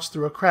 and I watch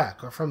through a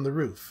crack or from the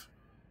roof.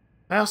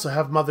 I also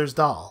have Mother's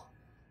doll.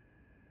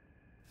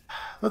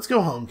 Let's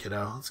go home,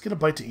 kiddo. Let's get a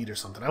bite to eat or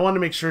something. I want to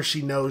make sure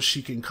she knows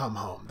she can come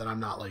home, that I'm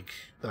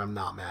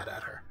not mad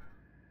at her.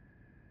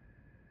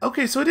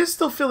 Okay, so it is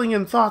still filling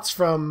in thoughts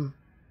from...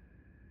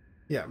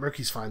 Yeah,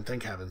 Murky's fine,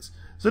 thank heavens.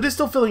 So it is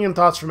still filling in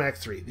thoughts from Act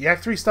 3. The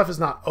Act 3 stuff is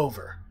not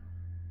over.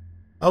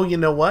 Oh, you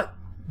know what?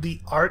 The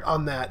art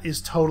on that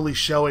is totally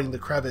showing the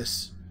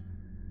crevice.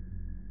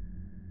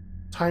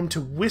 Time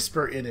to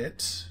whisper in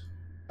it.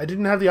 I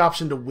didn't have the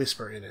option to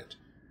whisper in it.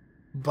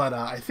 But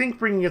I think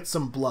bringing it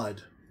some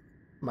blood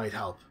might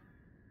help.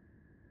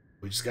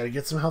 We just gotta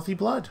get some healthy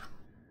blood.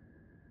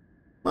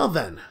 Well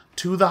then,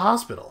 to the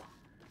hospital.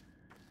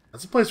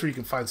 That's a place where you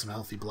can find some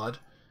healthy blood.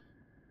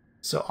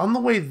 So on the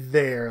way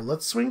there,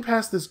 let's swing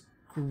past this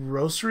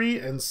grocery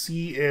and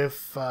see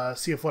if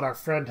what our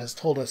friend has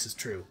told us is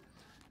true.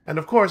 And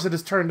of course, it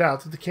has turned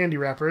out that the candy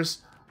wrappers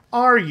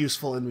are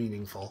useful and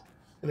meaningful.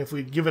 And if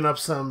we'd given up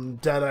some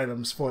dead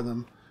items for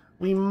them,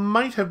 we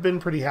might have been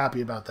pretty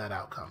happy about that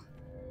outcome.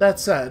 That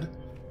said,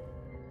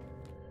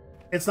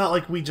 it's not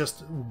like we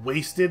just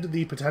wasted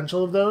the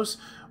potential of those.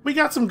 We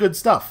got some good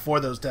stuff for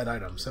those dead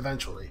items,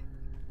 eventually.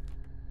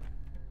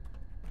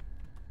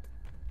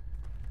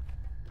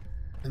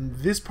 And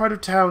this part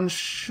of town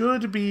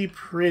should be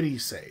pretty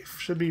safe.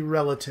 Should be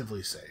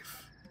relatively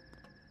safe.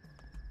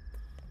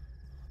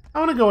 I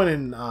want to go in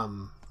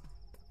and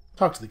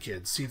talk to the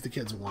kids. See if the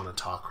kids want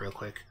to talk real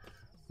quick.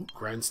 Ooh,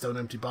 grindstone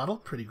empty bottle.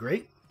 Pretty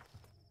great.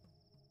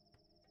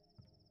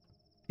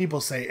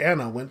 People say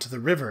Anna went to the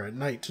river at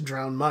night to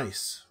drown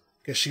mice.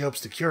 Guess she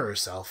hopes to cure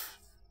herself.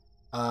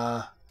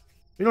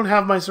 We don't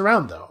have mice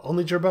around, though.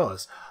 Only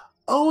jerboas.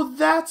 Oh,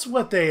 that's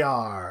what they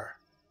are!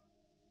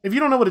 If you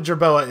don't know what a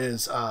jerboa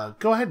is,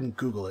 go ahead and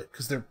Google it,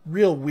 because they're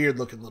real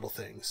weird-looking little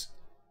things.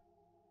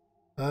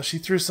 She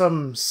threw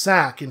some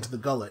sack into the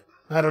gullet.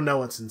 I don't know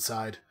what's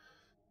inside.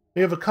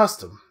 We have a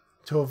custom.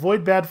 To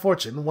avoid bad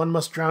fortune, one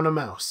must drown a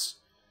mouse.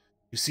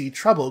 You see,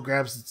 Trouble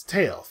grabs its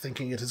tail,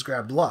 thinking it has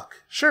grabbed Luck.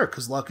 Sure,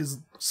 because Luck is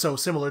so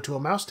similar to a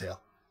mouse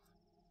tail.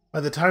 By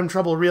the time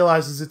Trouble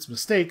realizes its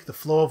mistake, the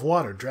flow of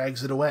water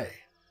drags it away.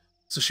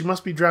 So she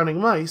must be drowning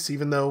mice,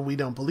 even though we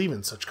don't believe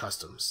in such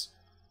customs.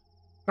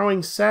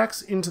 Throwing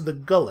sacks into the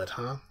gullet,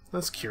 huh?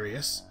 That's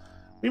curious.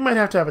 We might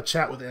have to have a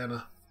chat with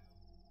Anna.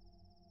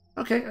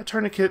 Okay, a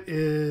tourniquet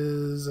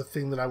is a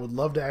thing that I would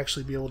love to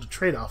actually be able to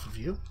trade off of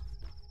you.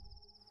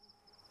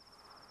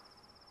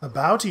 A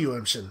bow to you,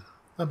 Emshin.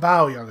 A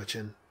bow,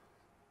 Yargachin.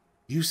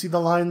 You see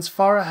the lines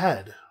far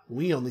ahead.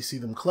 We only see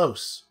them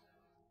close.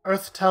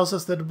 Earth tells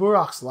us that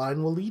Burok's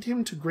line will lead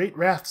him to great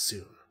wrath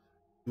soon.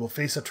 You will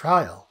face a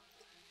trial.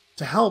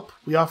 To help,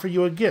 we offer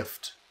you a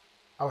gift.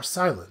 Our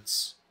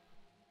silence.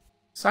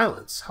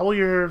 Silence? How will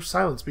your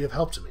silence be of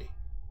help to me?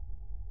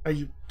 Are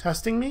you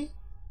testing me?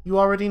 You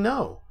already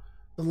know.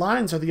 The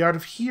lines are the art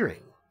of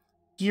hearing.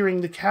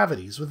 Hearing the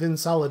cavities within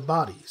solid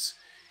bodies.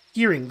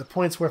 Hearing the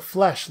points where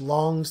flesh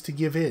longs to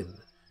give in.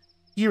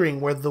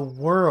 Hearing where the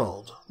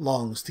world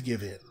longs to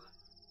give in.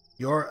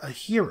 You're a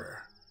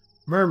hearer.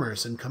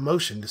 Murmurs and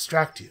commotion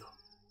distract you.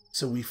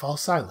 So we fall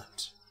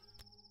silent.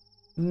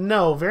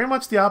 No, very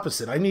much the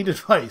opposite. I need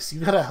advice.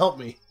 You gotta help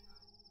me.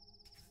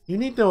 You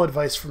need no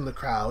advice from the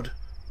crowd,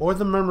 or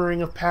the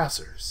murmuring of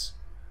passers.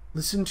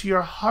 Listen to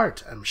your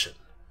heart, Emshin.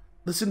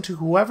 Listen to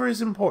whoever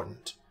is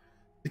important.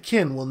 The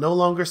kin will no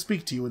longer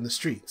speak to you in the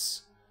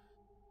streets.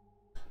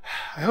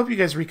 I hope you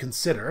guys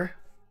reconsider.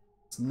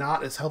 It's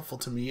not as helpful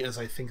to me as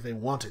I think they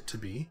want it to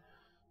be.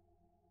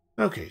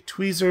 Okay,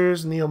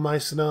 tweezers,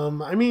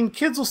 neomycinum. I mean,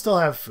 kids will still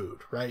have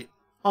food, right?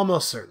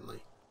 Almost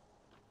certainly.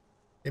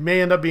 It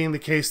may end up being the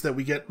case that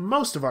we get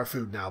most of our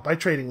food now by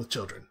trading with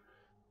children.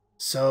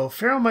 So,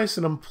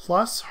 ferromycinum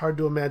plus, hard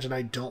to imagine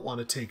I don't want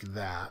to take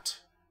that.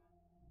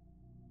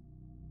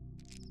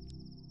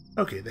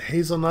 Okay, the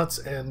hazelnuts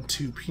and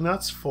 2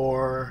 peanuts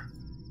for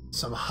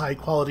some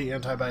high-quality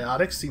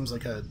antibiotics seems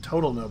like a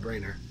total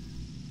no-brainer.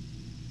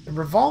 And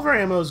revolver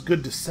ammo is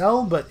good to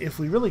sell, but if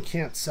we really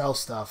can't sell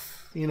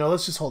stuff, you know,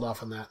 let's just hold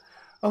off on that.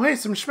 Oh, hey,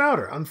 some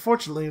schmowder.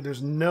 Unfortunately,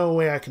 there's no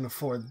way I can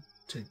afford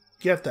to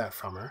get that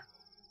from her.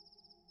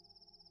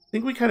 I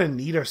think we kind of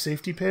need our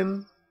safety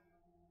pin.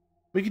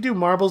 We could do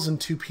marbles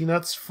and 2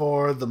 peanuts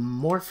for the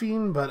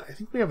morphine, but I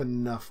think we have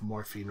enough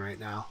morphine right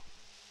now.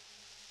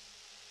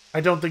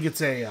 I don't think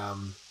it's a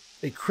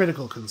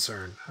critical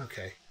concern.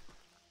 Okay.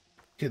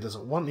 Kid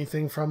doesn't want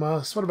anything from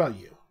us. What about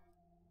you?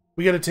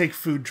 We gotta take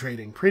food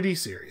trading pretty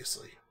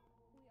seriously.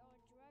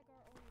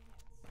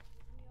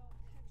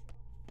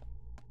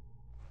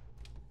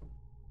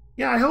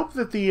 Yeah, I hope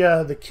that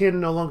the kin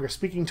no longer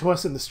speaking to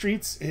us in the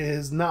streets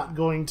is not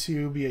going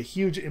to be a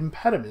huge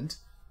impediment.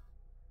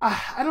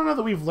 I don't know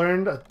that we've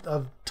learned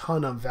a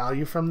ton of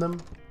value from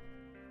them.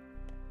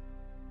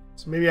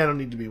 So maybe I don't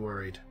need to be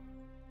worried.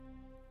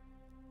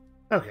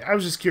 Okay, I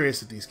was just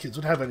curious if these kids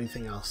would have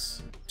anything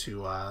else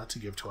to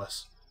give to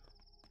us.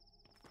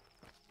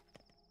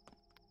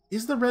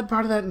 Is the red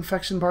part of that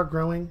infection bar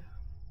growing?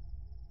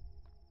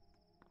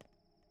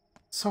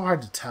 So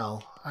hard to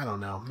tell. I don't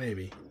know.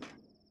 Maybe.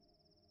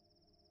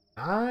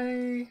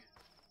 No,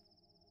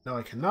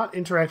 I cannot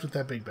interact with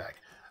that big bag.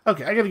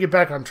 Okay, I gotta get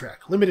back on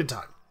track. Limited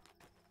time.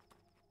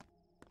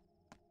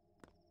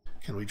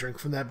 Can we drink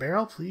from that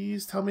barrel?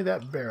 Please tell me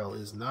that barrel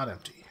is not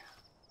empty.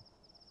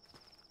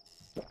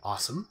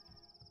 Awesome.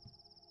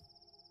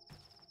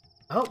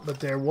 Oh, but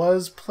there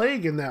was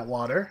plague in that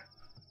water,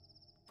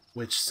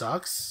 which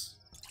sucks.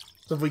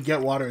 So if we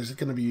get water, is it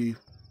going to be...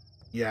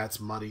 Yeah, it's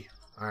muddy.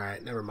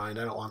 Alright, never mind.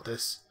 I don't want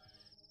this.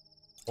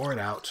 Pour it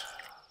out.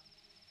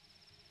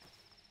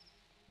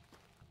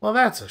 Well,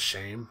 that's a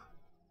shame.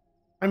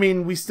 I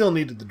mean, we still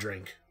needed the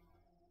drink.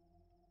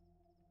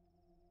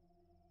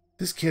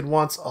 This kid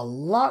wants a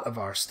lot of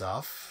our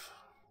stuff.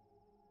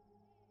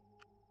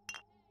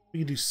 We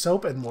can do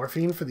soap and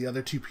morphine for the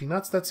other 2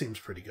 peanuts. That seems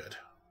pretty good.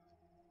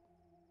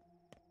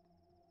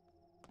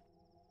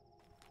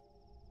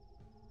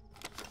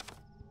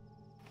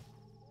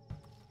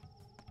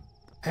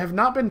 I have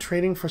not been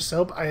trading for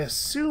soap. I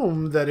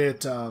assume that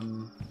it, yeah,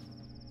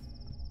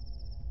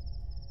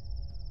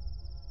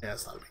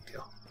 it's not a big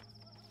deal.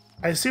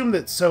 I assume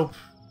that soap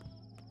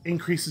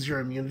increases your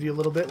immunity a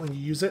little bit when you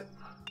use it.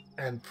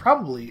 And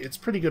probably it's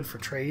pretty good for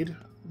trade,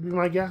 would be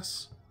my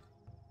guess.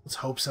 Let's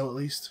hope so, at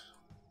least.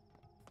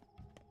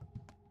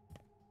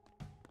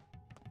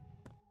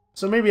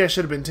 So maybe I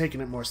should have been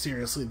taking it more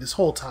seriously this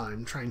whole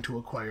time, trying to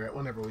acquire it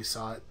whenever we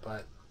saw it,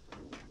 but...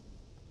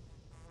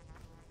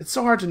 It's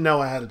so hard to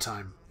know ahead of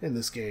time in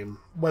this game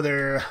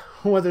whether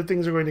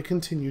things are going to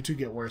continue to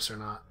get worse or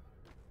not.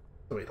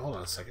 Oh, wait, hold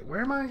on a second.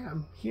 Where am I?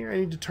 I'm here. I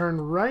need to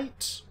turn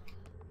right.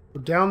 Go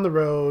down the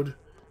road.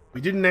 We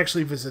didn't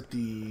actually visit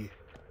the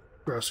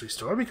grocery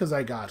store because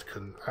I got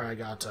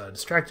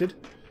distracted.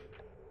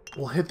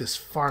 We'll hit this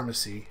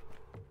pharmacy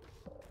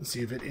and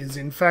see if it is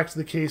in fact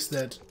the case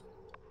that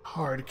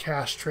hard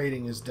cash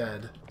trading is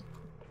dead.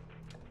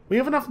 We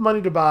have enough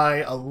money to buy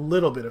a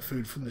little bit of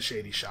food from the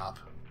shady shop.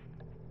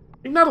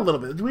 Not a little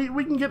bit.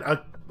 We can get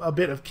a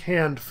bit of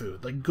canned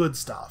food, like good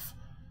stuff.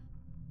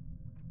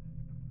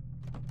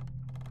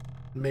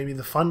 Maybe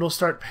the fund will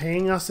start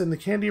paying us in the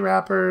candy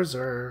wrappers,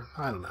 or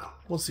I don't know.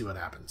 We'll see what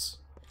happens.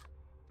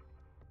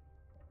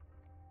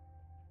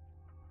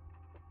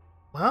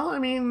 Well, I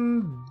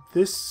mean,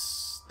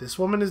 this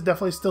woman is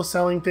definitely still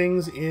selling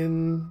things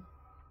in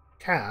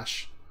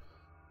cash.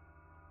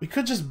 We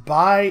could just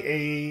buy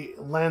a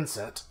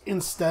lancet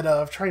instead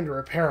of trying to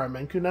repair our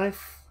Menku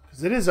knife.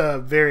 Because it is a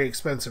very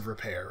expensive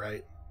repair,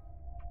 right?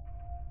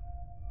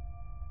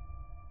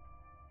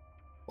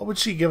 What would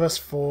she give us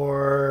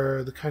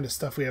for the kind of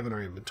stuff we have in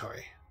our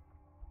inventory?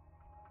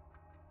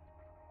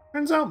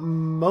 Turns out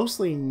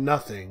mostly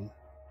nothing.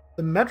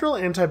 The Medril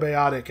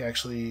antibiotic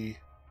actually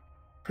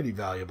pretty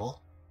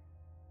valuable.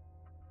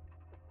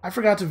 I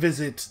forgot to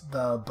visit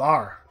the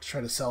bar to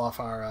try to sell off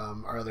our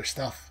other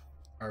stuff,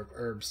 our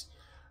herbs.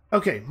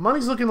 Okay,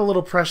 money's looking a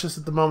little precious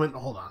at the moment.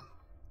 Hold on.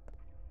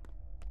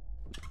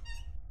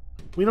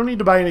 We don't need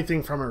to buy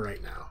anything from her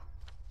right now.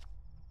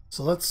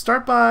 So let's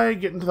start by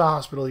getting to the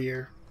hospital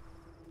here.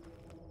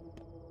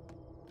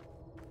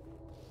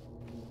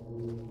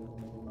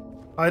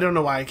 I don't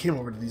know why I came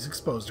over to these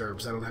exposed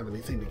herbs. I don't have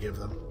anything to give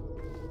them.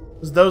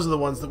 Because those are the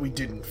ones that we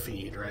didn't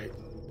feed, right?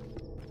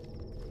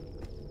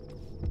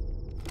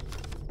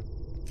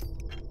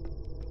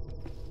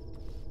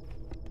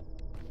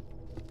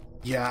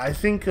 Yeah, I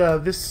think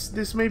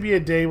this may be a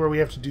day where we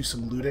have to do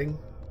some looting.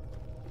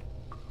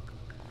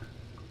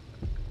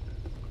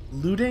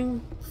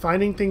 Looting,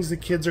 finding things the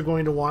kids are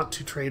going to want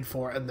to trade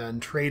for, and then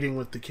trading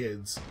with the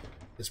kids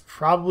is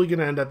probably going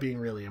to end up being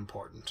really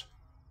important.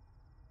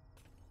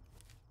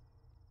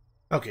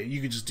 Okay, you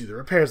could just do the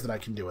repairs that I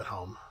can do at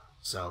home,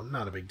 so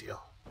not a big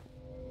deal.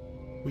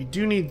 We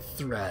do need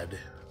thread.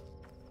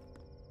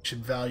 We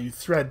should value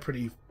thread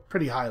pretty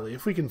highly,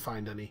 if we can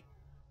find any.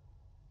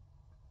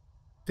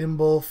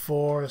 Thimble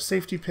for a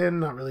safety pin,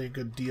 not really a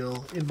good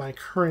deal in my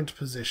current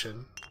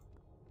position.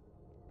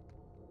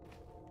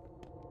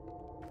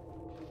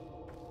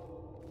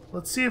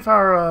 Let's see if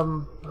our,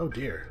 oh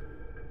dear.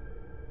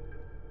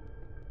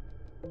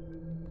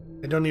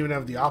 I don't even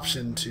have the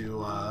option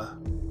to,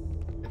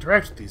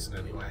 interact with these in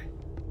any way.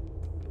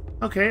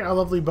 Okay, our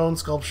lovely bone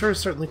sculpture is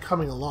certainly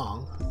coming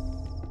along.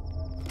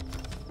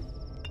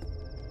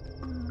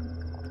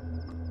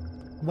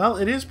 Well,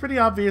 it is pretty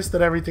obvious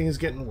that everything is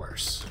getting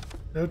worse.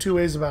 No two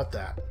ways about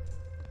that.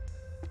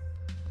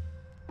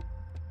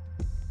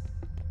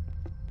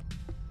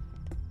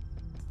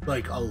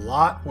 Like, a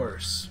lot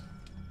worse.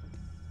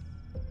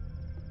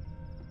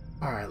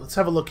 Alright, let's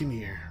have a look in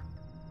here.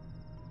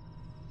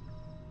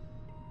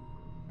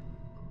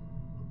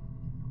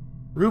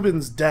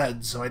 Ruben's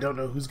dead, so I don't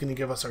know who's going to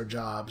give us our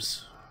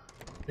jobs.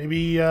 Maybe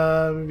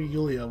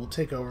Yulia will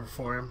take over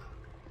for him.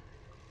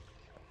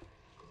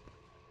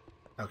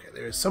 Okay,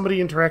 there's somebody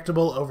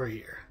interactable over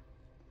here.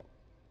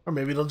 Or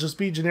maybe it'll just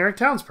be generic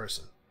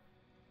townsperson.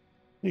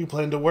 You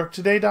plan to work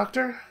today,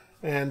 Doctor?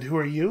 And who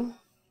are you?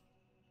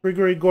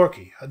 Grigory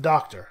Gorky, a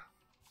doctor.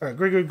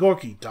 Grigory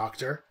Gorky,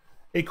 doctor.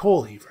 A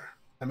coal heaver.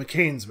 I'm a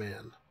Canes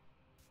man.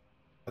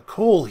 A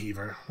coal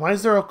heaver? Why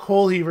is there a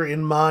coal heaver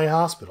in my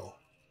hospital?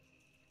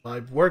 I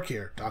work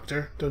here,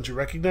 Doctor. Don't you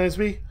recognize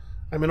me?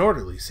 I'm an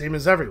orderly, same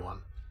as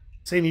everyone.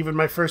 This ain't even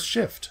my first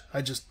shift.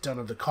 I just don't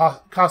have the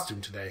costume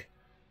today.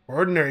 We're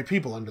ordinary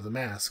people under the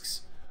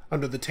masks.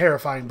 Under the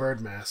terrifying bird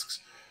masks.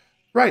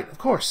 Right, of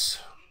course.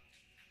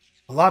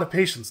 A lot of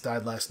patients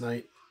died last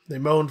night. They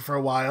moaned for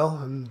a while,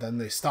 and then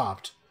they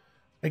stopped.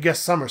 I guess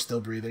some are still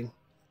breathing.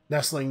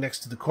 Nestling next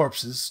to the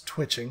corpses,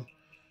 twitching.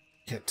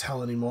 Can't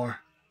tell anymore.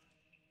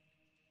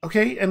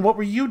 Okay, and what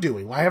were you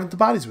doing? Why haven't the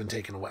bodies been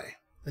taken away?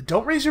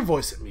 Don't raise your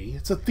voice at me.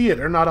 It's a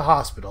theater, not a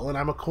hospital, and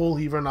I'm a coal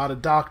heaver, not a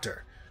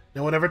doctor.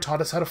 No one ever taught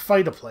us how to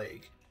fight a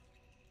plague.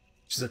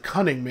 She's a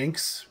cunning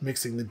minx,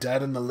 mixing the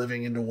dead and the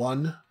living into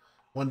one.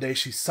 One day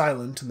she's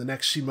silent, and the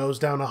next she mows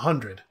down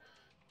 100.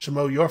 She'll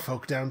mow your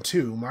folk down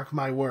too, mark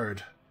my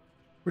word.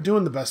 We're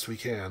doing the best we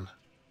can.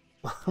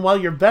 Well,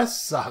 your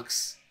best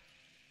sucks.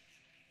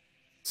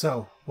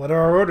 So, what are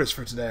our orders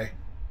for today?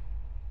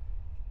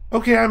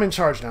 Okay, I'm in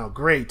charge now.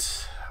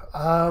 Great. We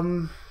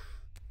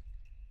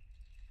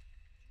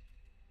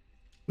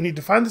need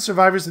to find the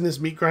survivors in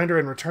this meat grinder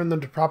and return them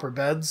to proper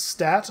beds.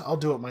 Stat, I'll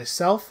do it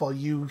myself while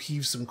you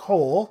heave some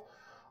coal.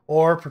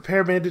 Or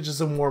prepare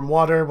bandages in warm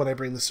water. When I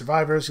bring the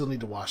survivors, you'll need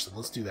to wash them.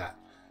 Let's do that.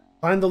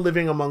 Find the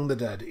living among the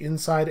dead,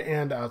 inside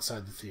and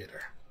outside the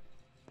theater.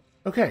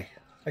 Okay,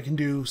 I can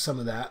do some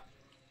of that.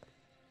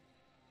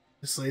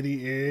 This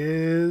lady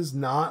is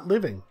not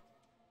living.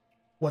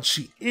 What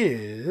she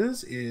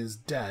is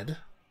dead.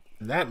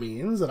 And that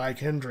means that I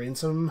can drain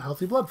some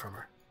healthy blood from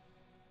her.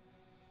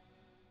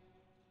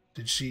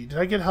 Did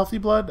I get healthy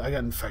blood? I got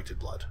infected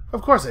blood.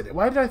 Of course I did.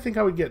 Why did I think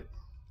I would get...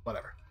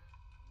 whatever.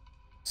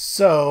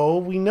 So,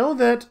 we know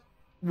that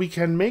we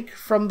can make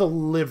from the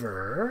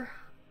liver...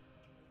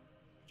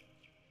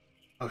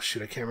 Oh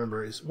shoot, I can't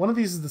remember. One of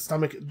these is the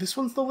stomach. This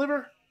one's the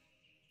liver?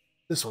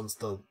 This one's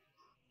the...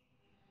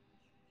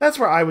 That's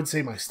where I would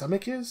say my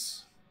stomach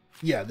is.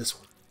 Yeah, this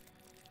one.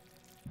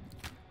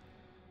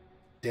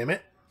 Damn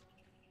it.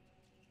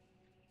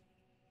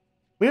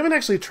 We haven't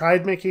actually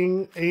tried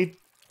making a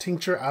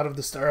tincture out of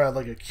the... or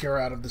like a cure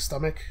out of the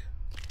stomach.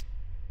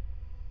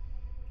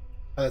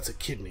 Oh, that's a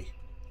kidney.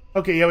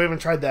 Okay, yeah, we haven't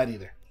tried that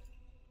either.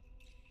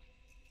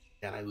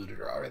 Yeah, and I looted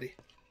her already.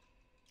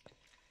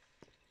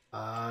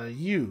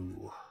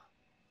 You.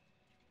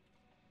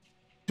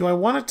 Do I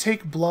want to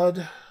take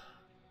blood?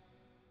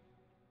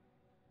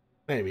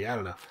 Maybe, I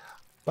don't know.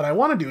 What I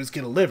want to do is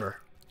get a liver.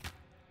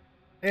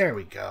 There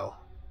we go.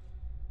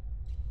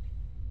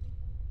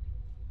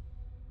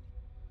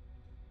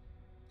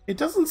 It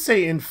doesn't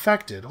say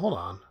infected. Hold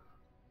on.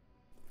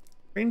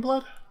 Green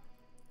blood?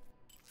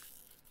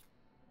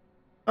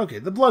 Okay,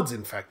 the blood's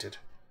infected.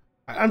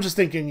 I'm just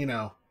thinking, you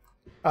know,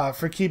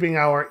 for keeping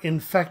our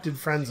infected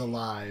friends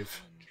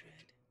alive.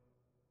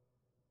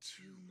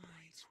 Two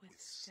might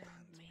withstand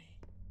me,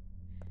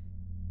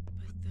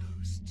 but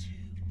those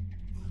two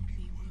will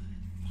be worth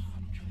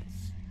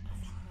hundreds of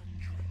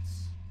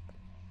hundreds.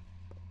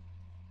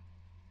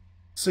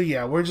 So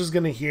yeah, we're just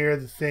gonna hear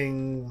the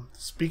thing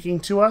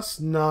speaking to us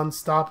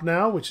non-stop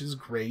now, which is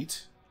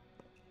great.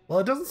 Well,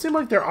 it doesn't seem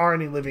like there are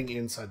any living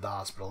inside the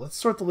hospital. Let's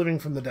sort the living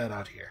from the dead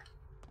out here.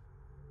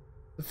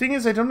 The thing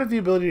is, I don't have the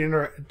ability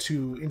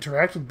to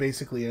interact with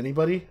basically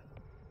anybody.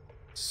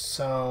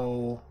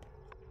 So...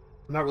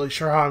 I'm not really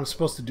sure how I'm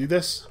supposed to do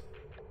this.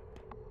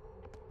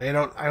 I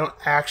don't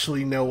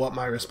actually know what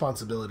my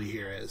responsibility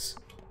here is.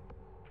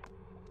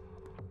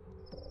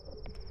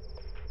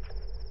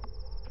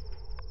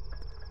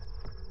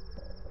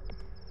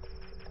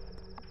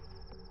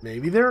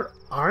 Maybe there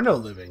are no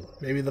living.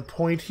 Maybe the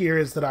point here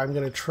is that I'm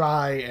going to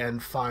try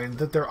and find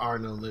that there are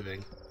no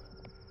living.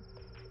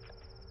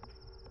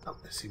 Oh,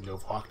 I seem to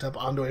have walked up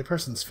onto a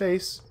person's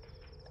face.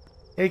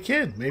 Hey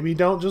kid, maybe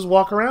don't just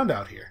walk around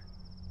out here.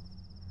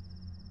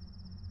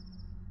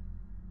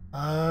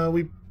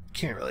 We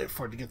can't really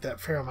afford to get that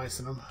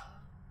ferromycinum.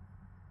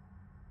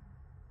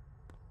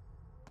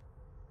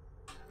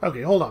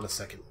 Okay, hold on a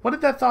second. What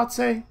did that thought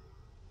say?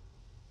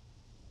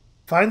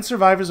 Find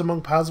survivors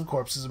among piles of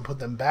corpses and put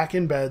them back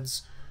in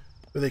beds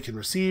where they can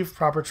receive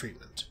proper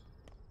treatment.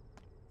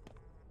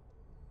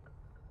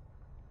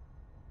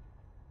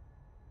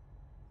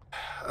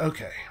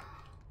 Okay.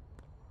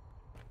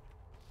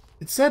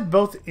 It said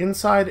both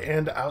inside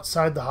and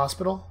outside the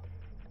hospital.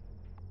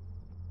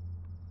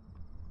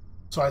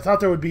 So I thought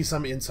there would be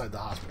some inside the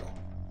hospital,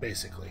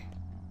 basically.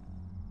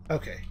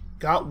 Okay,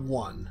 got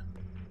one.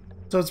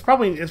 So it's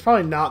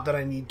probably not that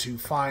I need to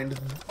find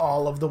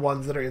all of the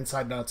ones that are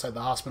inside and outside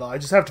the hospital. I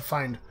just have to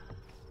find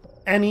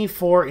any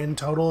 4 in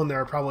total, and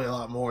there are probably a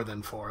lot more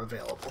than 4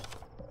 available.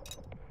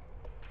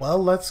 Well,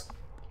 let's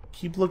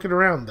keep looking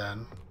around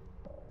then.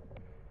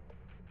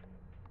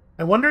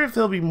 I wonder if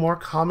they'll be more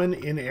common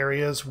in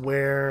areas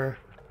where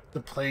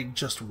the plague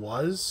just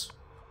was.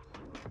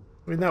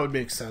 I mean, that would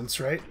make sense,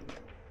 right?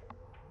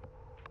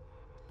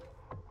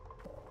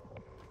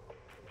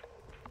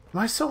 Am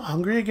I so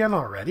hungry again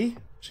already?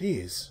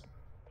 Jeez.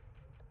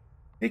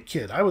 Hey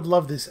kid, I would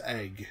love this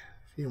egg.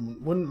 If you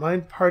wouldn't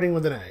mind parting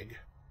with an egg.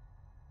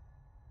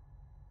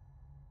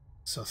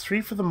 So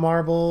 3 for the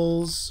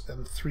marbles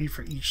and 3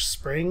 for each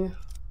spring.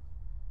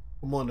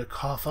 I'm willing to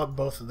cough up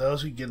both of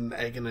those. We get an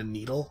egg and a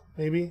needle,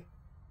 maybe?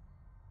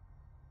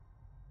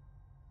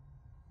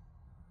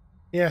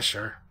 Yeah,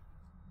 sure.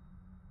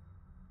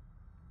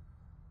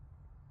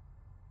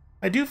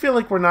 I do feel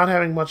like we're not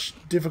having much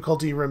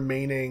difficulty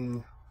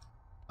remaining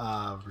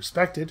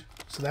respected,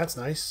 so that's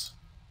nice.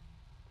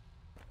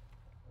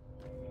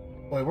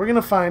 Boy, we're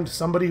gonna find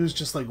somebody who's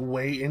just like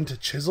way into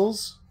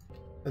chisels,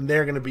 and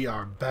they're gonna be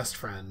our best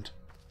friend.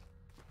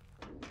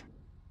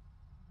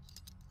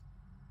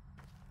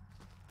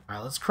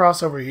 Alright, let's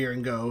cross over here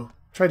and go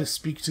try to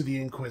speak to the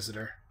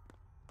Inquisitor.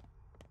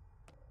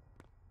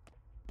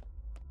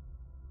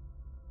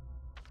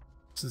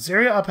 So this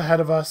area up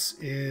ahead of us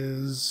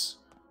is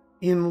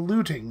in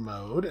looting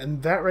mode,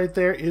 and that right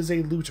there is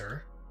a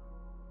looter.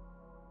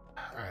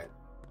 Alright,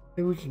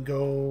 maybe we can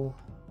go...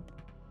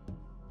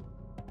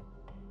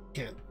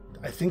 Can't...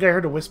 I think I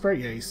heard a whisper?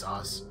 Yeah, he saw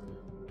us.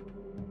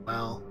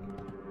 Well...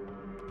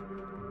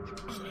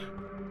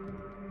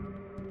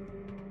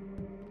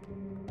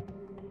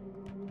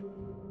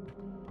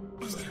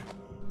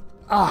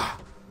 Ah!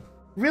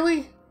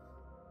 Really?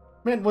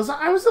 Man,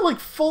 I was at like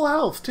full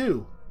health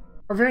too.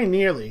 Or very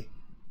nearly.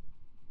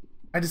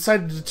 I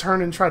decided to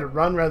turn and try to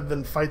run rather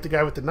than fight the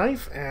guy with the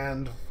knife,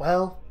 and,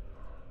 well,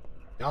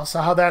 y'all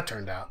saw how that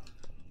turned out.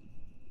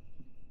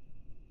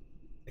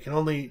 I can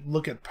only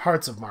look at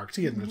parts of Mark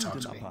to get him to talk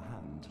to me.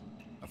 Hand,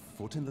 a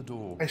foot in the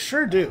door. I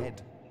sure do.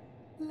 Head.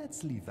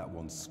 Let's leave that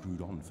one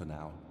screwed on for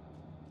now.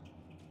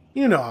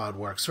 You know how it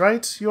works,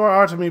 right? You're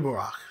Artemi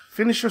Burak.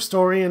 Finish your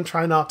story and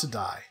try not to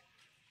die.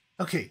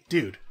 Okay,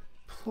 dude,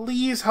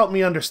 please help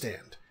me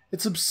understand.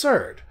 It's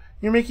absurd.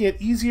 You're making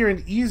it easier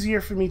and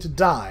easier for me to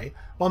die,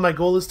 while my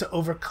goal is to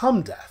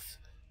overcome death.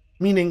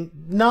 Meaning,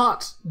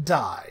 not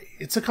die.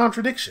 It's a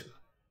contradiction.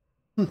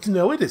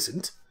 No, it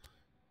isn't.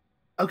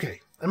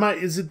 Okay,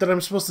 is it that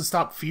I'm supposed to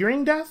stop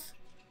fearing death?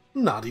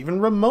 Not even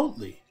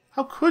remotely.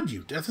 How could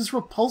you? Death is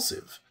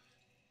repulsive.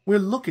 We're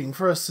looking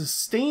for a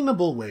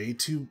sustainable way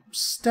to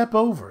step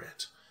over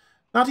it.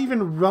 Not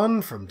even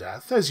run from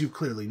death, as you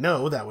clearly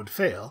know that would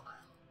fail.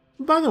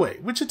 By the way,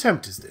 which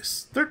attempt is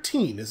this?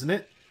 13, isn't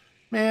it?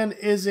 Man,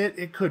 is it?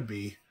 It could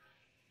be.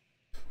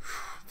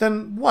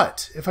 Then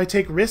what? If I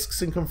take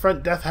risks and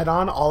confront death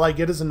head-on, all I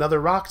get is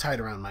another rock tied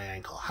around my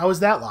ankle. How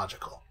is that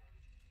logical?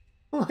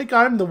 Like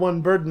I'm the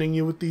one burdening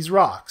you with these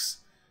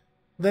rocks.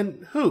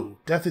 Then who?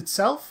 Death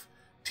itself?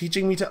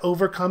 Teaching me to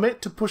overcome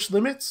it, to push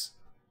limits?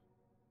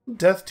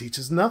 Death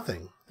teaches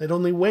nothing. It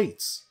only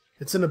waits.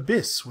 It's an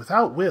abyss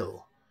without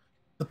will.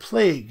 The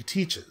plague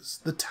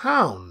teaches. The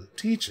town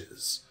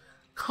teaches.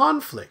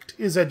 Conflict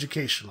is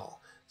educational.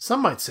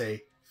 Some might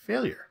say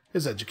failure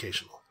is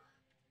educational.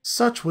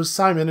 Such was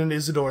Simon and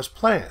Isidore's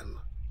plan.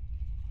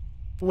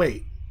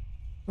 Wait,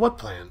 what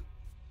plan?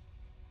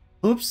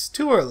 Oops,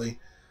 too early.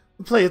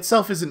 The play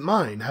itself isn't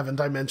mine,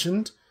 haven't I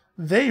mentioned?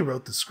 They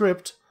wrote the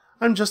script.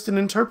 I'm just an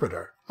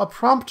interpreter, a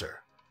prompter.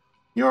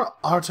 You're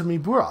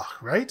Artemi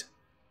Burak, right?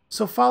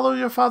 So follow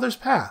your father's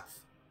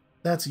path.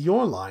 That's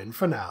your line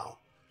for now.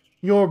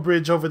 Your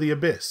bridge over the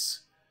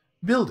abyss.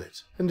 Build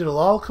it, and it'll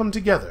all come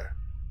together.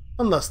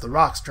 Unless the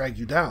rocks drag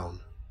you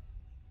down.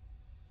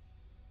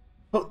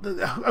 Oh,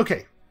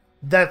 okay.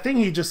 That thing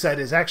he just said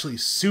is actually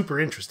super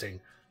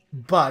interesting.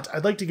 But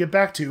I'd like to get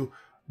back to,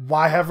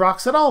 why have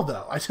rocks at all,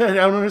 though? I don't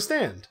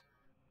understand.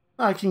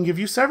 I can give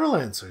you several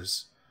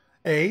answers.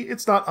 A,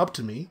 it's not up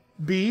to me.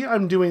 B,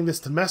 I'm doing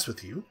this to mess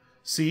with you.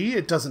 C,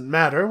 it doesn't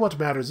matter. What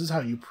matters is how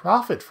you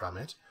profit from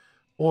it.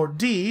 Or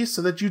D,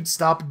 so that you'd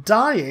stop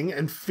dying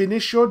and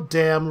finish your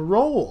damn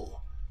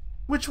role.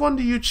 Which one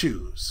do you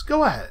choose?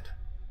 Go ahead.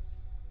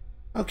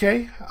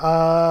 Okay,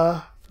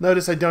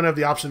 notice I don't have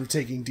the option of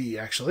taking D,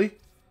 actually.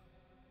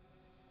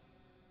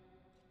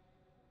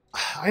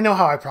 I know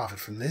how I profit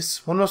from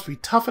this. One must be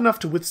tough enough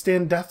to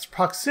withstand death's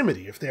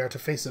proximity if they are to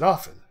face it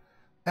often.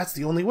 That's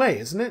the only way,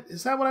 isn't it?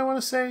 Is that what I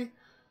want to say?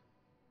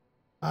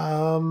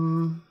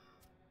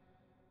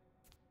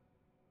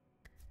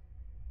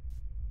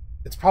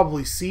 It's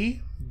probably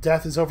C.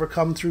 Death is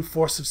overcome through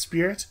force of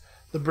spirit.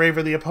 The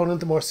braver the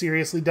opponent, the more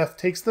seriously death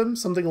takes them.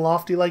 Something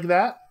lofty like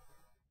that.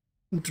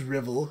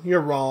 Drivel, you're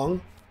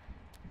wrong.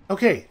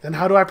 Okay, then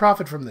how do I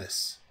profit from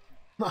this?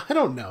 I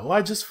don't know,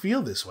 I just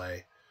feel this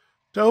way.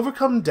 To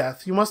overcome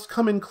death, you must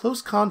come in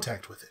close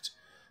contact with it.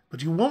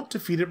 But you won't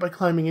defeat it by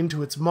climbing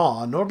into its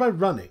maw, nor by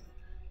running.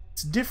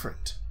 It's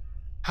different.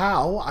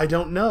 How? I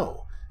don't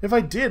know. If I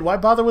did, why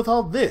bother with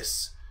all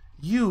this?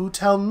 You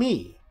tell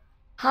me.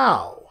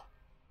 How?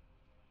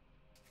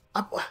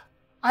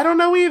 I don't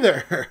know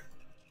either.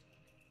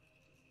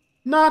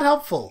 Not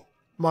helpful.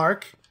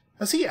 Mark,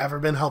 has he ever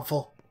been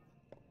helpful?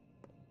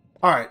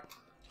 Alright.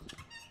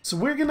 So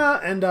we're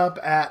gonna end up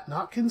at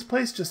Notkin's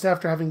place just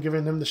after having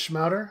given him the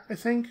schmouter, I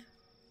think.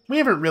 We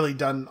haven't really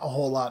done a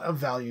whole lot of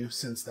value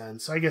since then,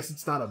 so I guess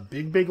it's not a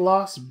big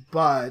loss,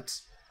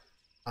 but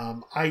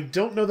I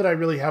don't know that I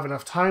really have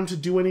enough time to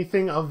do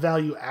anything of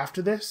value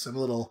after this. I'm a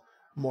little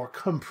more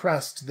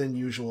compressed than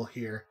usual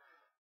here.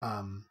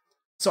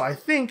 So I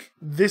think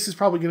this is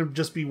probably going to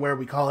just be where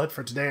we call it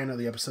for today. I know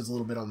the episode's a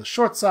little bit on the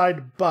short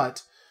side,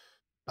 but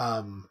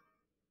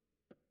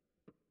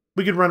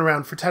we could run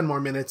around for 10 more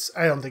minutes.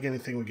 I don't think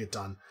anything would get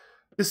done.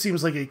 This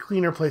seems like a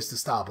cleaner place to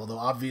stop, although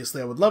obviously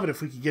I would love it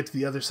if we could get to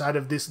the other side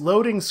of this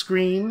loading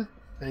screen.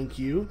 Thank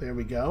you. There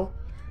we go.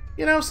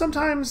 You know,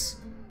 sometimes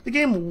the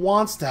game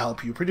wants to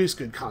help you produce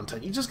good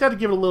content. You just got to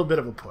give it a little bit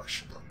of a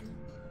push.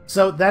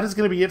 So that is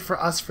going to be it for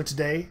us for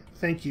today.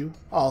 Thank you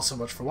all so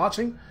much for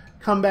watching.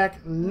 Come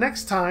back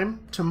next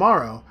time,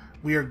 tomorrow.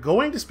 We are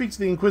going to speak to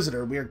the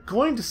Inquisitor. We are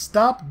going to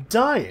stop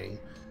dying,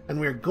 and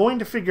we are going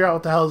to figure out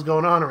what the hell is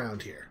going on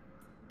around here.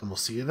 And we'll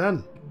see you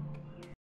then.